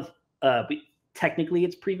a lot of, technically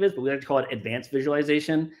it's previs, but we like to call it advanced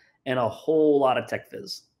visualization and a whole lot of tech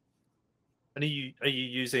viz. And are you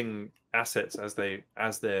using assets as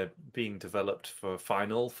they're being developed for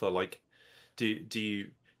final? For like, do you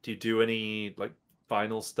do any like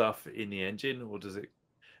final stuff in the engine, or does it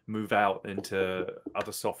move out into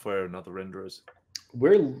other software and other renderers?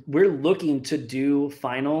 We're looking to do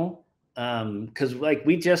final because like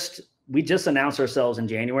we just announced ourselves in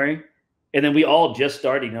January, and then we all just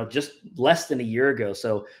started, just less than a year ago.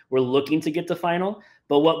 So we're looking to get to final.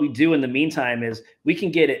 But what we do in the meantime is we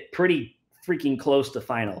can get it pretty freaking close to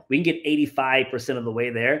final. We can get 85% of the way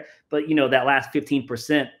there, but you know, that last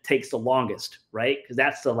 15% takes the longest, right? Because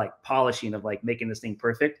that's the like polishing of like making this thing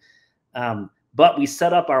perfect. But we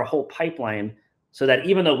set up our whole pipeline so that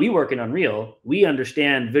even though we work in Unreal, we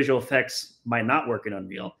understand visual effects might not work in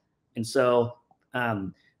Unreal. And so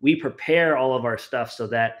we prepare all of our stuff so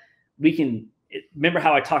that we can, remember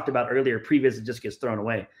how I talked about earlier, previs it just gets thrown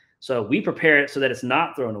away. So we prepare it so that it's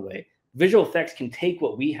not thrown away. Visual effects can take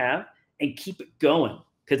what we have and keep it going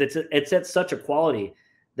because it's at such a quality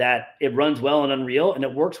that it runs well in Unreal and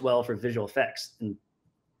it works well for visual effects. And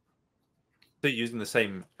so using the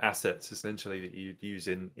same assets essentially that you'd use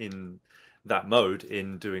in that mode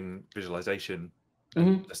in doing visualization,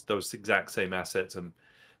 and just those exact same assets and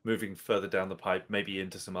moving further down the pipe, maybe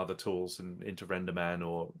into some other tools and into RenderMan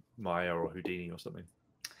or Maya or Houdini or something.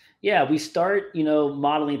 Yeah, we start, you know,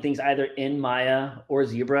 modeling things either in Maya or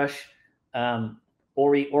ZBrush,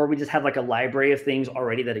 or we just have like a library of things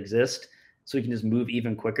already that exist, so we can just move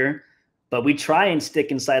even quicker. But we try and stick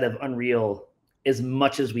inside of Unreal as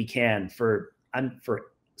much as we can for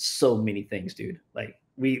so many things, dude. Like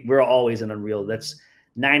we're always in Unreal. That's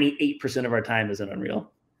 98% of our time is in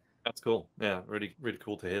Unreal. That's cool. Yeah, really, really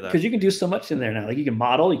cool to hear that. Because you can do so much in there now. Like you can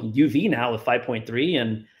model, you can UV now with 5.3,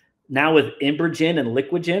 and now with Embergen and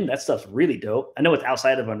LiquidGen, that stuff's really dope. I know it's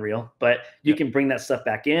outside of Unreal, but you can bring that stuff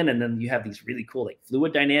back in, and then you have these really cool like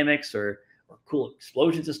fluid dynamics or cool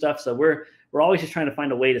explosions and stuff. So we're always just trying to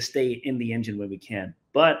find a way to stay in the engine when we can,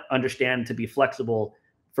 but understand to be flexible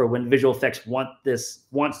for when visual effects wants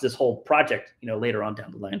this whole project, you know, later on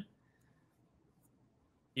down the line.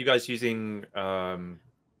 You guys using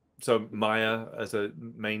so Maya as a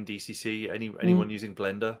main DCC? Anyone using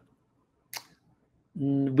Blender?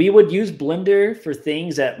 We would use Blender for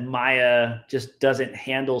things that Maya just doesn't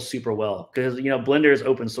handle super well because, you know, Blender is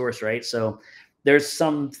open source, right? So there's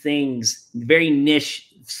some things, very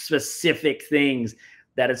niche specific things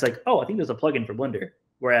that it's like, oh, I think there's a plugin for Blender,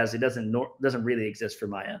 whereas it doesn't really exist for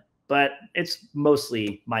Maya, but it's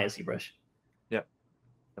mostly Maya ZBrush. Yeah,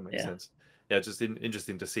 that makes sense. Yeah, just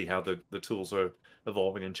interesting to see how the tools are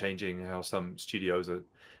evolving and changing, how some studios are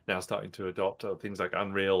now starting to adopt things like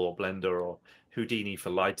Unreal or Blender or Houdini for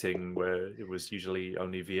lighting, where it was usually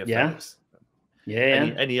only VFX.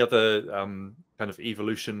 Any other kind of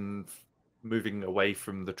evolution moving away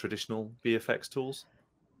from the traditional VFX tools?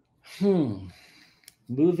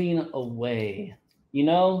 Moving away. You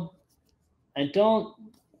know,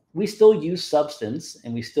 we still use Substance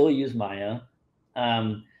and we still use Maya.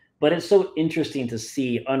 But it's so interesting to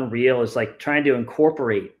see Unreal is like trying to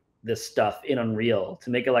incorporate this stuff in Unreal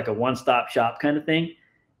to make it like a one-stop shop kind of thing.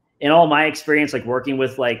 In all my experience, like working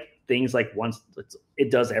with like things like once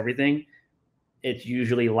it does everything, it's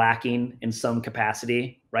usually lacking in some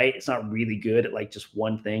capacity, right? It's not really good at like just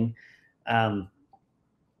one thing.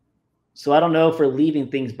 So I don't know if we're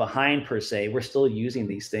leaving things behind per se. We're still using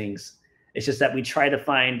these things. It's just that we try to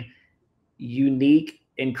find unique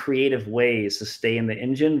and creative ways to stay in the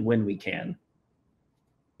engine when we can.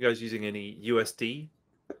 You guys using any USD?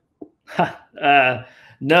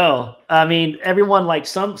 No, I mean, everyone, like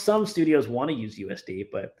some studios want to use USD,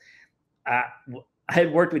 but I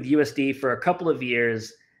had worked with USD for a couple of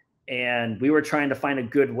years and we were trying to find a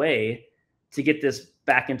good way to get this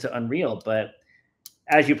back into Unreal. But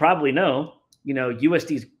as you probably know, you know,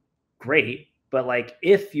 USD is great, but like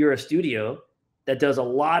if you're a studio that does a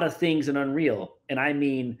lot of things in Unreal, and I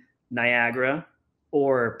mean Niagara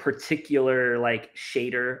or particular like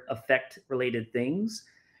shader effect related things,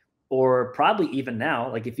 or probably even now,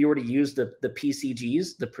 like if you were to use the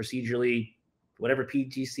PCGs, the procedurally, whatever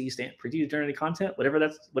PGC stands, procedure generated content, whatever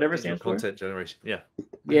stands for. Content generation,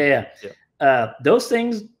 those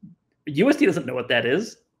things, USD doesn't know what that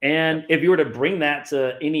is. And if you were to bring that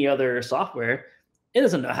to any other software, it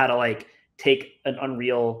doesn't know how to like take an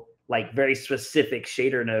Unreal like very specific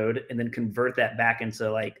shader node and then convert that back into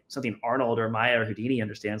like something Arnold or Maya or Houdini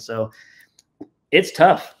understands. So it's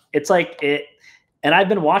tough. It's like it, and I've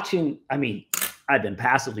been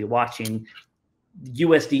passively watching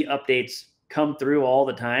USD updates come through all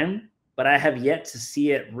the time, but I have yet to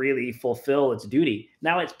see it really fulfill its duty.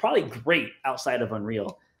 Now it's probably great outside of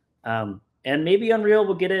Unreal. And maybe Unreal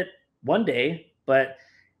will get it one day, but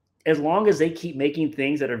as long as they keep making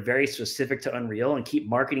things that are very specific to Unreal and keep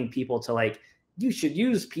marketing people to like, you should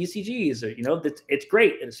use PCGs, or, you know, it's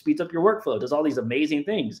great. It speeds up your workflow. It does all these amazing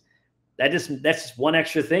things. That's just one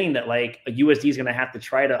extra thing that like a USD is going to have to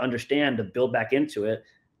try to understand to build back into it,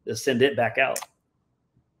 to send it back out.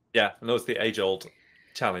 Yeah. And that was the age old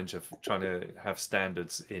challenge of trying to have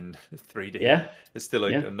standards in 3D. Yeah. It's still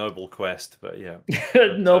a noble quest, but yeah.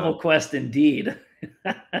 Noble quest indeed.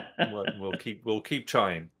 we'll keep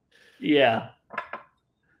trying. Yeah.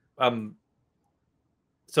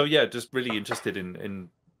 So yeah, just really interested in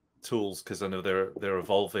tools, because I know they're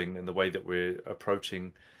evolving, and the way that we're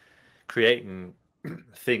approaching creating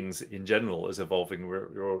things in general is evolving.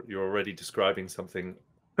 You're already describing something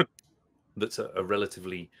that's a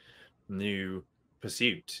relatively new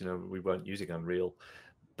pursuit. You know, we weren't using Unreal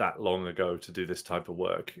that long ago to do this type of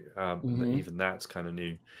work. Even that's kind of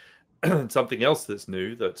new. Something else that's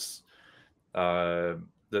new that's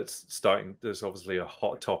starting. There's obviously a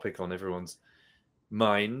hot topic on everyone's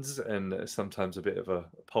minds, and sometimes a bit of a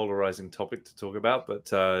polarizing topic to talk about. But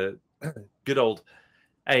good old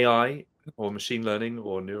AI, or machine learning,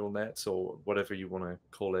 or neural nets, or whatever you want to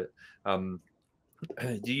call it. Are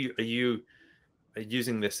you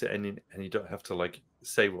using this, and you don't have to like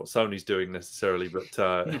say what Sony's doing necessarily, but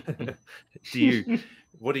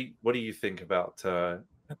what do you think about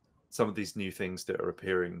some of these new things that are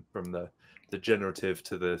appearing, from the generative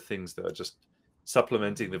to the things that are just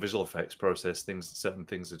supplementing the visual effects process? Certain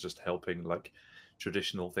things are just helping, like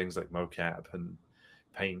traditional things like mocap and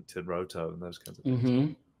paint and roto and those kinds of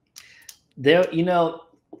things. There, you know,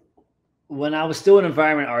 when I was still an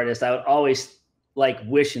environment artist, I would always like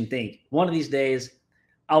wish and think, one of these days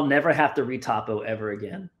I'll never have to retopo ever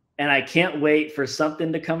again. And I can't wait for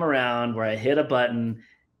something to come around where I hit a button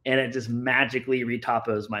and it just magically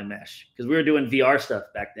retopos my mesh. Because we were doing VR stuff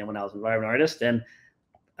back then when I was an environment artist, and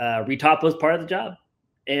retopo is part of the job.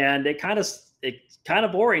 And it's kind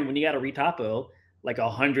of boring when you got to retopo like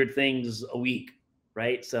 100 things a week,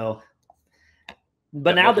 right? So,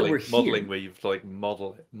 but now that we're here, modeling, where you've like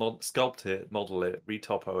sculpt it, model it,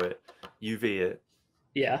 retopo it, UV it.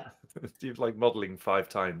 Yeah. You've like modeling 5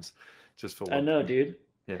 times just for one. I know, thing. dude.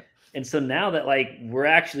 Yeah. And so now that like we're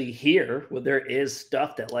actually here, where there is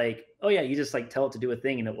stuff that like, oh yeah, you just like tell it to do a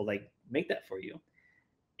thing and it will like make that for you.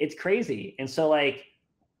 It's crazy. And so like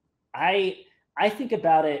I think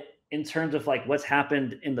about it in terms of like what's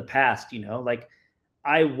happened in the past, you know, like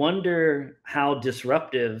I wonder how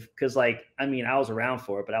disruptive, because like, I mean, I was around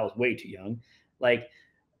for it, but I was way too young. Like,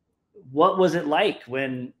 what was it like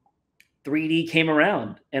when 3D came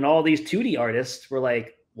around and all these 2D artists were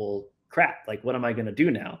like, well, crap, like, what am I going to do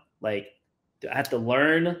now? Like, do I have to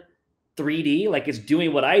learn 3D? Like, it's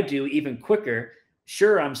doing what I do even quicker.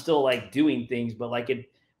 Sure, I'm still like doing things, but like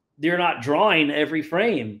they're not drawing every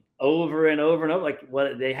frame over and over and over, like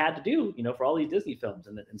what they had to do, you know, for all these Disney films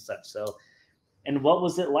and such. So, and what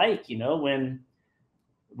was it like, you know, when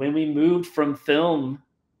we moved from film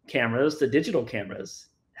cameras to digital cameras?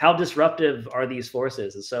 How disruptive are these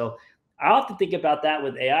forces? And so I often think about that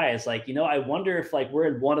with AI. It's like, you know, I wonder if like we're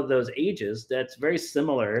in one of those ages that's very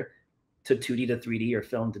similar to 2D to 3D or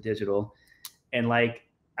film to digital. And like,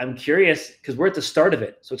 I'm curious because we're at the start of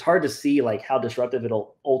it. So it's hard to see like how disruptive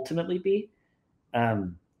it'll ultimately be.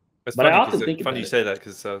 It's but funny, I often think funny about you say that,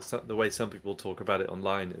 because the way some people talk about it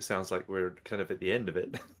online, it sounds like we're kind of at the end of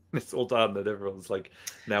it. It's all done, that everyone's like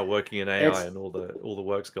now working in AI and all the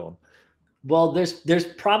work's gone. Well, there's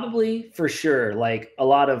probably for sure like a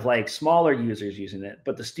lot of like smaller users using it,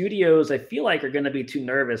 but the studios I feel like are going to be too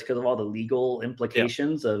nervous because of all the legal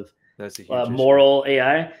implications of moral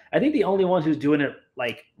AI. I think the only one who's doing it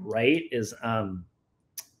like right is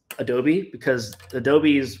Adobe, because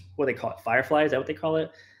Adobe is what they call it, Firefly. Is that what they call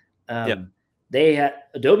it?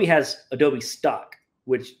 Adobe has Adobe Stock,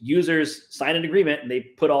 which users sign an agreement and they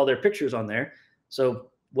put all their pictures on there. So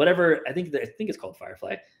whatever, I think it's called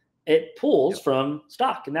Firefly, it pulls from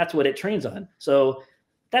stock, and that's what it trains on. So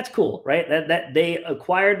that's cool, right? That they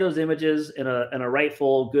acquired those images in a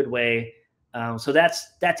rightful, good way. So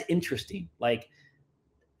that's interesting. Like,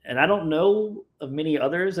 and I don't know of many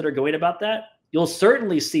others that are going about that. You'll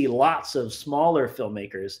certainly see lots of smaller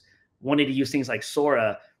filmmakers wanting to use things like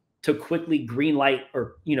Sora to quickly greenlight,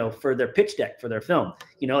 or, you know, for their pitch deck for their film.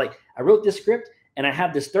 You know, like, I wrote this script and I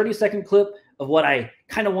have this 30-second clip of what I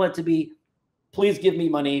kind of want it to be. Please give me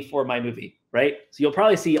money for my movie, right? So you'll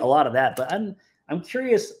probably see a lot of that. But I'm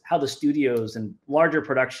curious how the studios and larger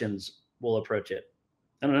productions will approach it.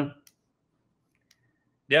 I don't know.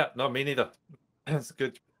 Yeah, no, me neither. That's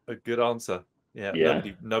a good answer. Yeah.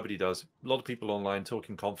 Nobody does. A lot of people online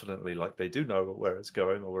talking confidently like they do know where it's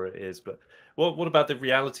going or where it is. But what about the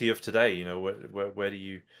reality of today? You know, where do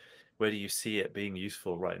you see it being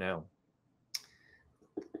useful right now?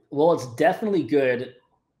 Well, it's definitely good.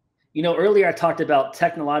 You know, earlier I talked about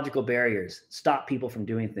technological barriers stop people from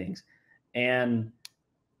doing things. And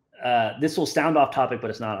this will sound off topic, but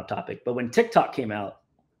it's not off topic. But when TikTok came out,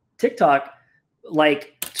 TikTok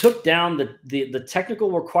like took down the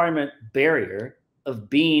technical requirement barrier of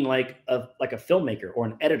being like a filmmaker or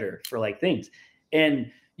an editor for like things.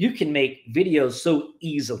 And you can make videos so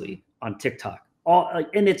easily on TikTok.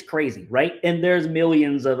 And it's crazy, right? And there's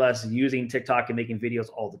millions of us using TikTok and making videos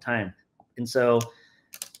all the time. And so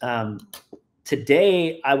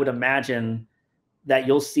today, I would imagine that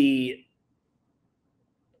you'll see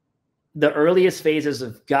the earliest phases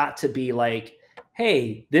have got to be like,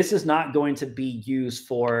 hey, this is not going to be used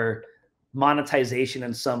for monetization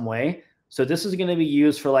in some way. So this is going to be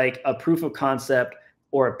used for like a proof of concept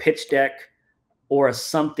or a pitch deck or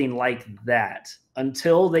something like that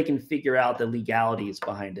until they can figure out the legalities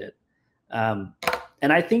behind it. And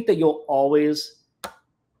I think that you'll always,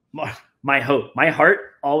 my heart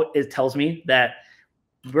always tells me that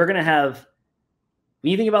we're going to have,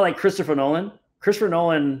 when you think about like Christopher Nolan,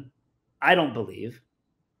 I don't believe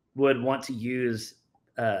would want to use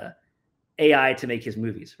AI to make his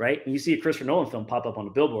movies, right? When you see a Christopher Nolan film pop up on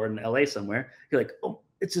a billboard in LA somewhere, you're like, oh,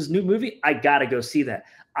 it's his new movie. I got to go see that.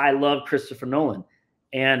 I love Christopher Nolan.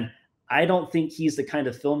 And I don't think he's the kind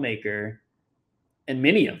of filmmaker, and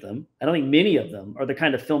many of them, I don't think many of them are the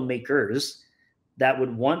kind of filmmakers that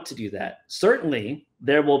would want to do that. Certainly,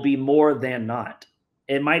 there will be more than not.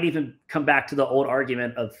 It might even come back to the old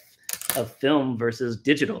argument of film versus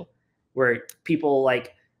digital, where people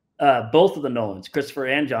like both of the Nolans, Christopher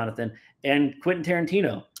and Jonathan, and Quentin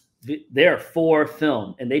Tarantino, they're for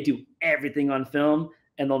film and they do everything on film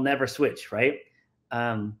and they'll never switch, right?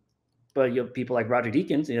 But you know, people like Roger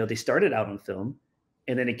Deakins, you know, they started out on film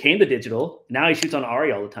and then it came to digital. Now he shoots on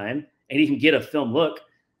Ari all the time and he can get a film look.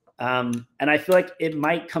 And I feel like it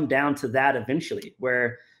might come down to that eventually,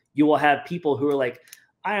 where you will have people who are like,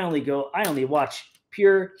 I only watch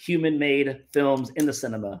pure human-made films in the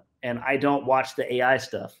cinema, and I don't watch the AI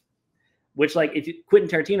stuff. Which, like, Quentin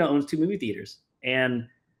Tarantino owns 2 movie theaters, and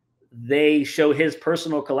they show his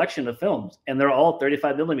personal collection of films, and they're all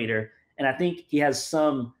 35 millimeter, and I think he has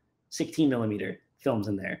some 16 millimeter films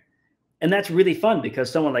in there. And that's really fun because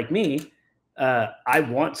someone like me, I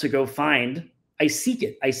want to go find. I seek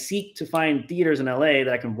it. I seek to find theaters in LA that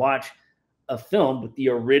I can watch a film with the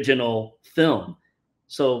original film.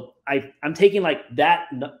 So I'm taking like that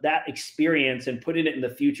experience and putting it in the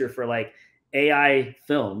future for like AI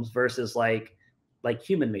films versus like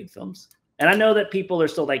human made films. And I know that people are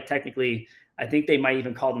still like technically, I think they might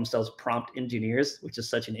even call themselves prompt engineers, which is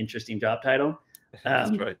such an interesting job title.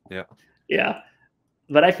 That's right. Yeah. Yeah.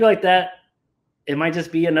 But I feel like that it might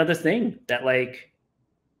just be another thing that like,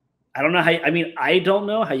 I don't know how, I don't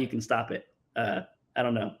know how you can stop it. I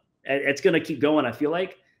don't know. It's going to keep going. I feel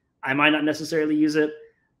like I might not necessarily use it.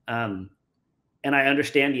 And I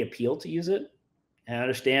understand the appeal to use it. And I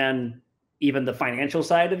understand even the financial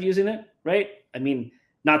side of using it. Right. I mean,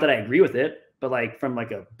 not that I agree with it, but like from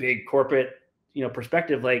like a big corporate,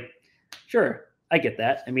 perspective, like, sure, I get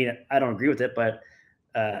that. I mean, I don't agree with it, but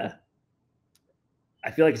I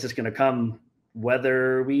feel like it's just going to come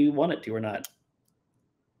whether we want it to or not.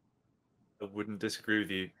 I wouldn't disagree with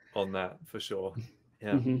you on that for sure.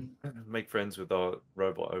 Yeah. Mm-hmm. Make friends with our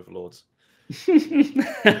robot overlords.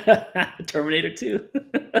 Terminator 2.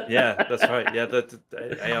 Yeah, that's right. Yeah,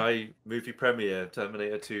 the AI movie premiere,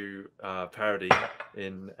 Terminator 2 parody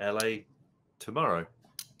in LA tomorrow.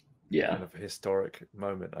 Yeah. Kind of a historic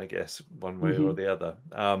moment, I guess, one way or the other.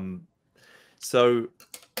 So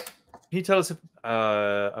can you tell us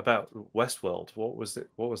about Westworld? What was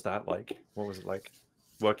that like? What was it like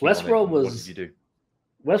working Westworld on it? What did you do?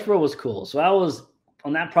 Westworld was cool. So I was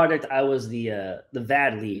on that project. I was the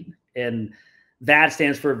VAD lead, and VAD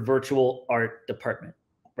stands for Virtual Art Department,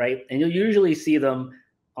 right? And you'll usually see them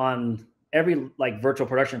on every like virtual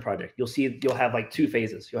production project. You'll have like 2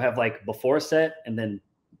 phases. You'll have like before set and then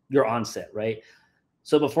you're on set, right?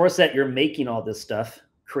 So before set, you're making all this stuff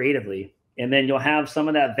creatively, and then you'll have some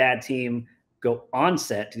of that VAD team go on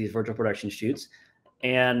set to these virtual production shoots,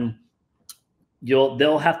 and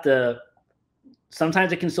they'll have to.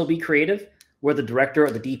 Sometimes it can still be creative, where the director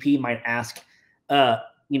or the DP might ask, now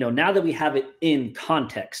that we have it in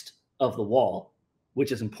context of the wall,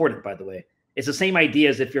 which is important, by the way. It's the same idea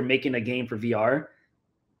as if you're making a game for VR.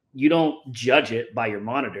 You don't judge it by your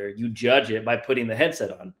monitor. You judge it by putting the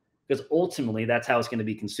headset on, because ultimately that's how it's going to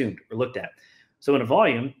be consumed or looked at. So in a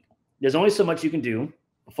volume, there's only so much you can do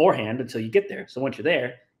beforehand until you get there. So once you're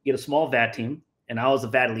there, you get a small VAD team, and I was the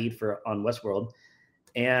VAD lead on Westworld.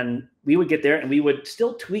 And we would get there and we would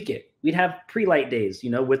still tweak it. We'd have pre-light days,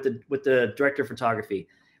 with the director of photography.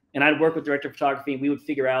 And I'd work with director of photography, and we would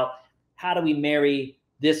figure out, how do we marry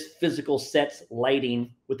this physical set's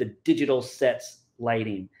lighting with the digital set's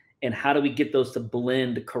lighting? And how do we get those to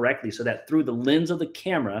blend correctly so that through the lens of the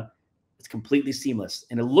camera, it's completely seamless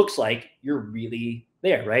and it looks like you're really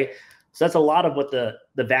there, right? So that's a lot of what the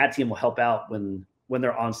VAD team will help out when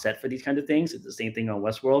they're on set for these kinds of things. It's the same thing on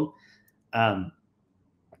Westworld.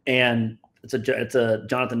 And it's a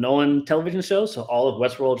Jonathan Nolan television show. So all of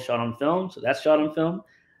Westworld shot on film. So that's shot on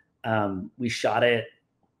film. We shot it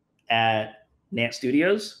at Nant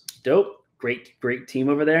Studios. Dope. Great team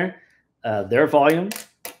over there. Their volume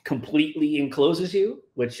completely encloses you,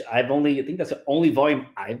 which I think that's the only volume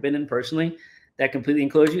I've been in personally that completely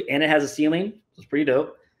encloses you. And it has a ceiling. It's pretty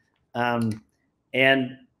dope.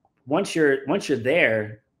 And once you're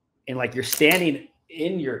there and like you're standing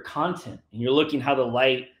in your content and you're looking how the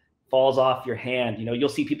light falls off your hand, you'll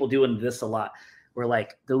see people doing this a lot where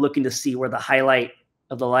like they're looking to see where the highlight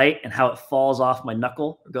of the light and how it falls off my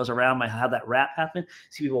knuckle or goes around how that wrap happened.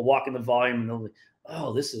 See people walking the volume and they're like,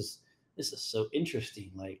 oh, this is so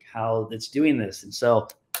interesting, like how it's doing this. And so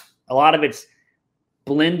a lot of it's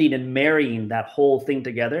blending and marrying that whole thing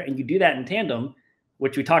together. And you do that in tandem,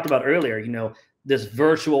 which we talked about earlier, this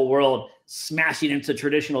virtual world smashing into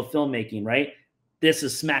traditional filmmaking, right? This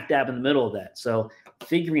is smack dab in the middle of that. So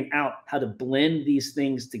figuring out how to blend these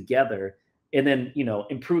things together and then,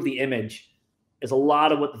 improve the image is a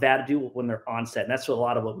lot of what the VAD do when they're on set. And that's a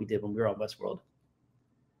lot of what we did when we were on Westworld.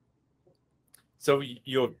 So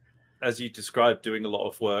you're, as you described, doing a lot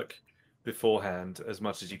of work beforehand as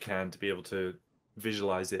much as you can to be able to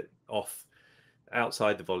visualize it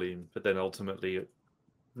outside the volume, but then ultimately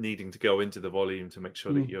needing to go into the volume to make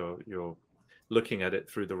sure that you're looking at it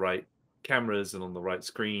through the right cameras and on the right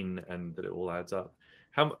screen and that it all adds up.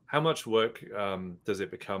 How much work does it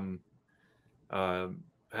become?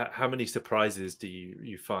 How many surprises do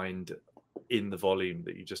you find in the volume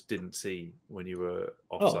that you just didn't see when you were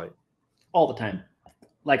offsite? All the time,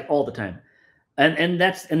 like all the time, and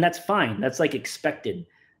that's fine. That's like expected.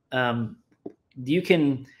 You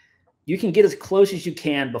can get as close as you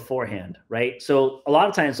can beforehand, right? So a lot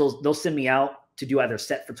of times they'll send me out to do either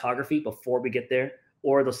set photography before we get there,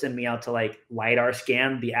 or they'll send me out to like LiDAR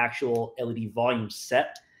scan the actual LED volume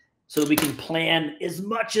set so that we can plan as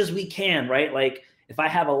much as we can, right? Like if I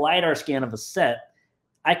have a LiDAR scan of a set,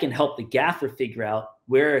 I can help the gaffer figure out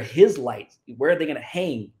where his lights, where are they going to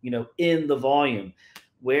hang, in the volume?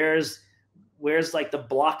 Where's like the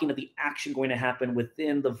blocking of the action going to happen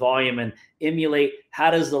within the volume, and emulate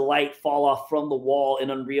how does the light fall off from the wall in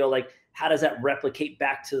Unreal? Like how does that replicate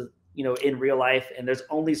back to, in real life? And there's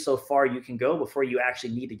only so far you can go before you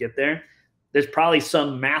actually need to get there. There's probably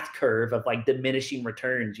some math curve of like diminishing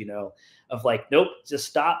returns, of like, nope, just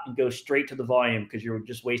stop and go straight to the volume because you're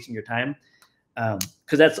just wasting your time.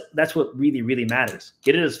 Because that's what really, really matters.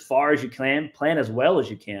 Get it as far as you can, plan as well as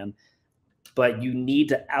you can, but you need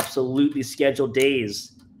to absolutely schedule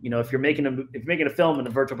days. If you're making a film in a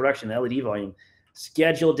virtual production, LED volume,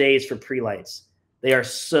 schedule days for pre-lights. They are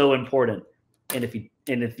so important. And if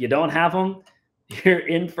you don't have them, you're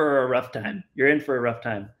in for a rough time.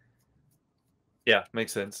 Yeah,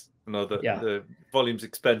 makes sense. I know that the volume's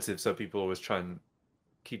expensive, so people always try and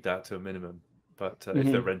keep that to a minimum. But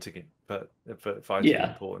if they're renting it, but vitally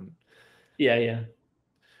important. Yeah.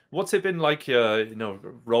 What's it been like,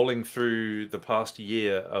 rolling through the past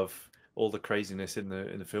year of all the craziness in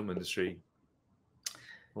the film industry?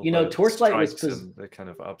 Torchlight was and the kind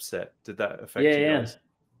of upset. Did that affect you guys?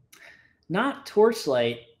 Not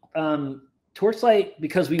Torchlight. Torchlight,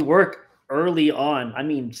 because we work early on. I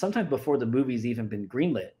mean, sometimes before the movie's even been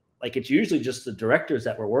greenlit. Like it's usually just the directors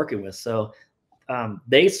that we're working with. So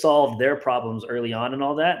they solved their problems early on and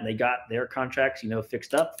all that, and they got their contracts,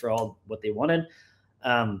 fixed up for all what they wanted.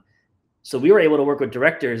 So we were able to work with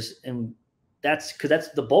directors, and that's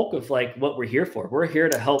the bulk of like what we're here for. We're here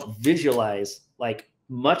to help visualize like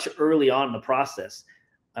much early on in the process,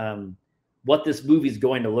 what this movie is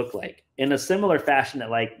going to look like in a similar fashion that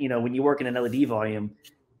like, when you work in an LED volume,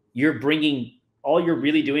 you're bringing all you're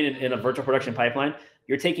really doing in a virtual production pipeline.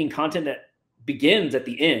 You're taking content that begins at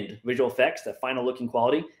the end, visual effects, that final looking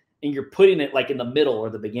quality, and you're putting it like in the middle or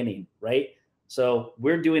the beginning, right? So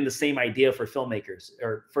we're doing the same idea for filmmakers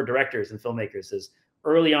or for directors and filmmakers is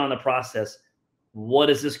early on in the process, what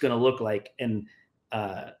is this going to look like? And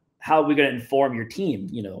how are we going to inform your team,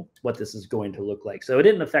 what this is going to look like? So it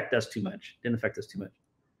didn't affect us too much.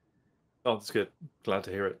 Oh, that's good. Glad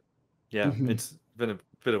to hear it. Yeah, It's been a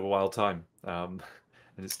bit of a wild time, and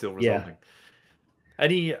it's still resolving.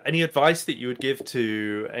 Any advice that you would give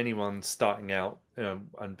to anyone starting out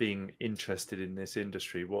and being interested in this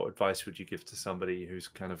industry? What advice would you give to somebody who's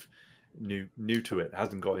kind of new to it,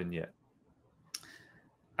 hasn't got in yet?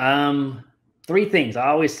 3 things. I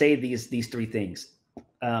always say these 3 things.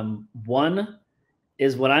 One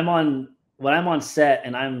is when I'm on set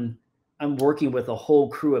and I'm working with a whole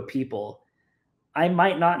crew of people, I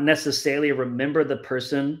might not necessarily remember the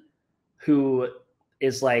person who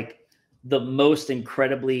is like the most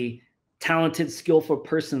incredibly talented, skillful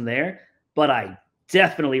person there, but I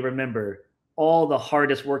definitely remember all the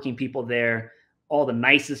hardest working people there, all the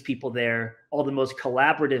nicest people there, all the most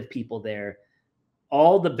collaborative people there,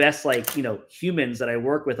 all the best, like, you know, humans that I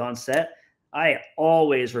work with on set. I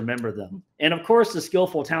always remember them. And of course, the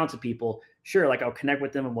skillful, talented people, sure, like I'll connect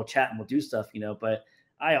with them and we'll chat and we'll do stuff, you know, but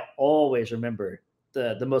I always remember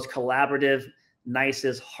the most collaborative,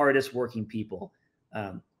 nicest, hardest working people.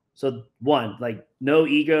 So one, like no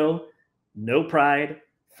ego, no pride,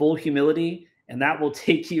 full humility, and that will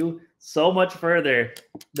take you so much further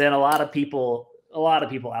than a lot of people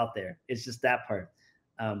out there. It's just that part.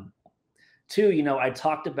 Two, you know, I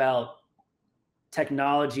talked about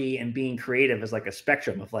technology and being creative as like a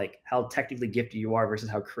spectrum of like how technically gifted you are versus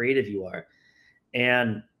how creative you are.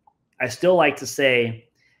 And I still like to say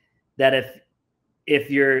that if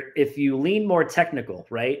you lean more technical,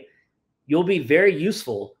 right, you'll be very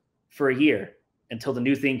useful for a year until the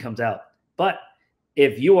new thing comes out. But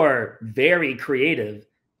if you are very creative,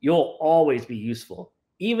 you'll always be useful.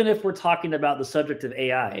 Even if we're talking about the subject of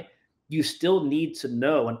AI, you still need to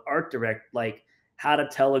know an art direct, like how to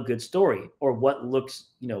tell a good story or what looks,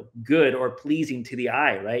 you know, good or pleasing to the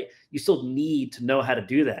eye, right? You still need to know how to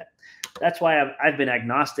do that. That's why I've been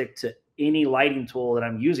agnostic to any lighting tool that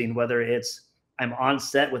I'm using, whether it's I'm on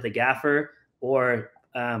set with a gaffer or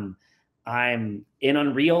I'm in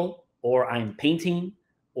Unreal or I'm painting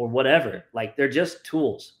or whatever. Like they're just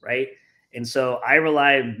tools, right? And so I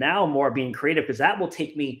rely now more on being creative because that will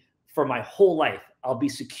take me for my whole life. I'll be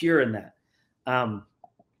secure in that.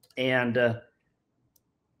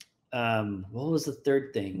 What was the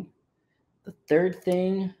third thing? The third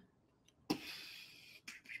thing,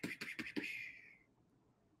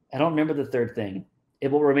 I don't remember the third thing.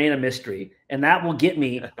 It will remain a mystery. And that will get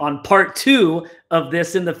me on part 2 of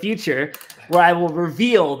this in the future, where I will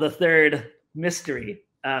reveal the third mystery.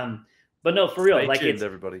 But no, for real, Stay like tuned, it's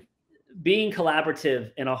everybody. being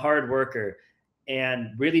collaborative and a hard worker and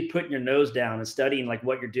really putting your nose down and studying like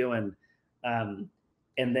what you're doing.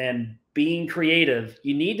 And then being creative.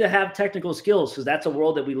 You need to have technical skills because that's a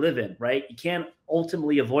world that we live in, right? You can't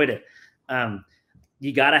ultimately avoid it.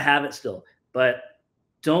 You got to have it still, but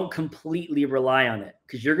don't completely rely on it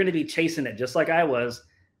because you're going to be chasing it just like I was.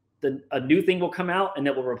 A new thing will come out and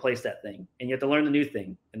it will replace that thing. And you have to learn the new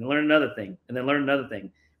thing and then learn another thing and then learn another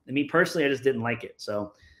thing. And me personally, I just didn't like it.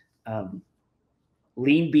 So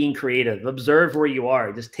lean being creative, observe where you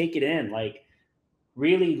are, just take it in, like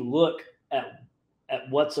really look at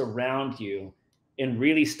what's around you and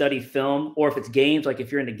really study film. Or if it's games, like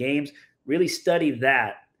if you're into games, really study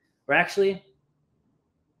that. Or actually,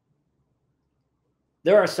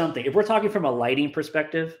 there are something, if we're talking from a lighting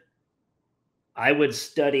perspective, I would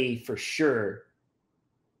study for sure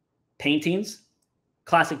paintings,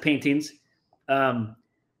 classic paintings,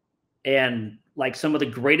 and like some of the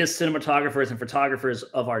greatest cinematographers and photographers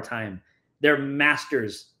of our time. They're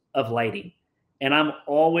masters of lighting. And I'm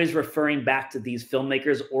always referring back to these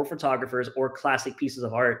filmmakers or photographers or classic pieces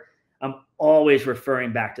of art. I'm always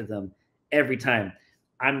referring back to them every time.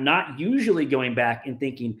 I'm not usually going back and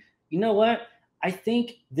thinking, you know what? I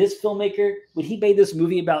think this filmmaker, when he made this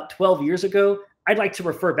movie about 12 years ago, I'd like to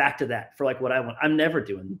refer back to that for like what I want. I'm never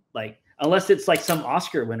doing like, unless it's like some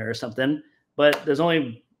Oscar winner or something, but there's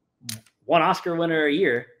only one Oscar winner a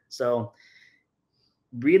year. So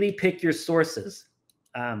really pick your sources.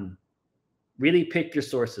 Really pick your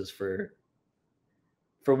sources for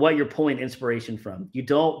what you're pulling inspiration from. You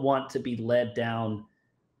don't want to be led down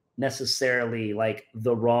necessarily like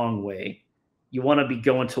the wrong way. You want to be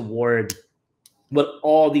going toward what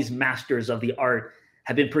all these masters of the art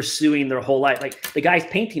have been pursuing their whole life. Like the guys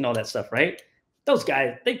painting all that stuff, right? Those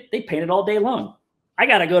guys, they painted all day long. I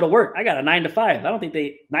got to go to work. I got a 9 to 5. I don't think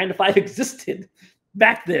 9 to 5 existed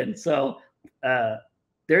back then. So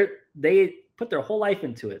they put their whole life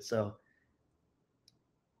into it. So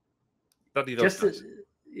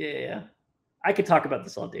yeah, I could talk about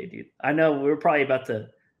this all day, dude. I know we're probably about to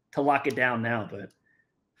lock it down now, but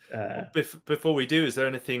before we do, is there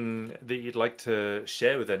anything that you'd like to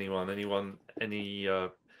share with anyone? Any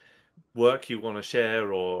work you want to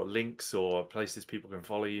share, or links, or places people can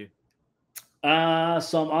follow you?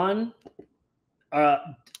 So I'm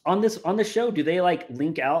on this show. Do they like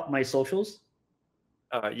link out my socials?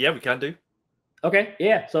 Yeah, we can do. Okay,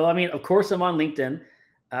 yeah. So I mean, of course, I'm on LinkedIn.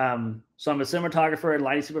 So I'm a cinematographer and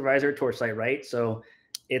lighting supervisor at Torchlight, right? So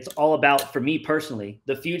it's all about, for me personally,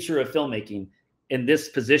 the future of filmmaking in this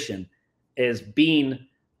position is being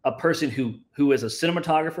a person who is a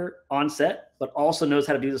cinematographer on set, but also knows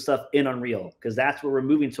how to do the stuff in Unreal, because that's where we're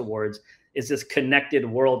moving towards, is this connected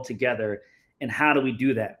world together. And how do we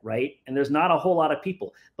do that, right? And there's not a whole lot of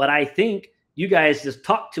people, but I think you guys just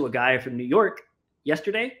talked to a guy from New York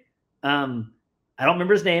yesterday. I don't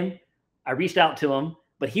remember his name. I reached out to him,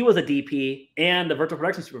 but he was a DP and a virtual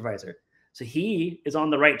production supervisor. So he is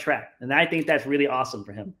on the right track. And I think that's really awesome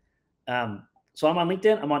for him. So I'm on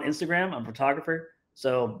LinkedIn. I'm on Instagram. I'm a photographer.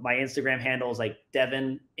 So my Instagram handle is like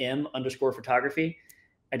DevonM_photography.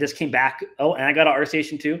 I just came back. Oh, and I got an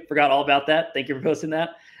ArtStation too. Forgot all about that. Thank you for posting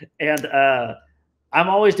that. And I'm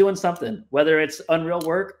always doing something, whether it's Unreal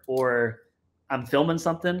work or I'm filming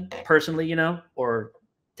something personally, you know, or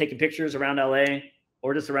taking pictures around LA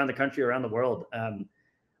or just around the country, around the world.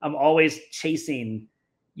 I'm always chasing,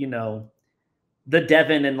 you know, the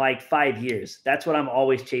Devon in like 5 years. That's what I'm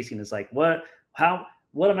always chasing, is like, what am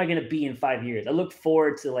I going to be in 5 years? I look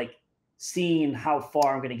forward to like seeing how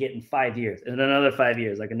far I'm going to get in 5 years, and another 5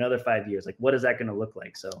 years, like another 5 years. Like, what is that going to look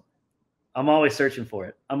like? So I'm always searching for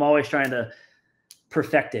it. I'm always trying to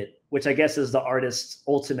perfect it, which I guess is the artist's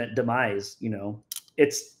ultimate demise. You know,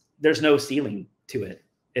 there's no ceiling to it.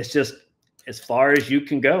 It's just as far as you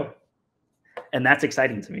can go. And that's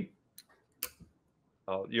exciting to me.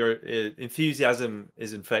 Oh, your enthusiasm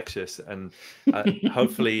is infectious, and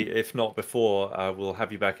hopefully, if not before, we'll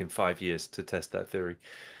have you back in 5 years to test that theory.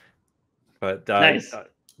 But Nice.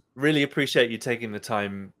 Really appreciate you taking the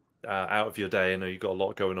time out of your day. I know you've got a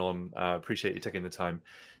lot going on. Appreciate you taking the time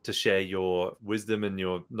to share your wisdom and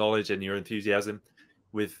your knowledge and your enthusiasm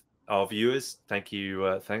with our viewers. Thank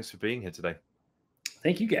you. Thanks for being here today.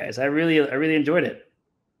 Thank you, guys. I really enjoyed it.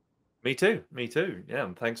 Me too. Yeah,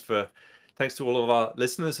 and thanks to all of our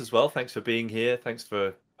listeners as well. Thanks for being here. Thanks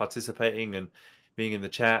for participating and being in the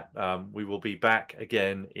chat. We will be back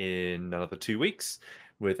again in another 2 weeks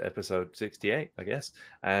with episode 68, I guess.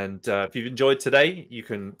 And if you've enjoyed today, you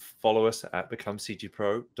can follow us at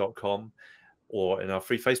becomecgpro.com or in our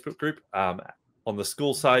free Facebook group. On the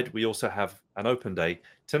school side, we also have an open day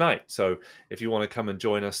tonight. So if you want to come and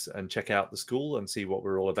join us and check out the school and see what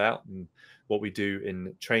we're all about and what we do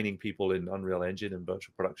in training people in Unreal Engine and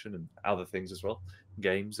virtual production and other things as well,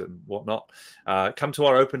 games and whatnot, come to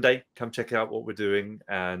our open day, come check out what we're doing,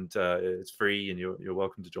 and it's free and you're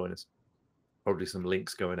welcome to join us. Probably some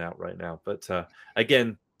links going out right now. But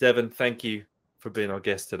again, Devon, thank you for being our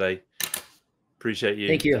guest today. Appreciate you.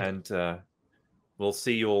 Thank you. And we'll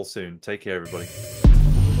see you all soon. Take care, everybody.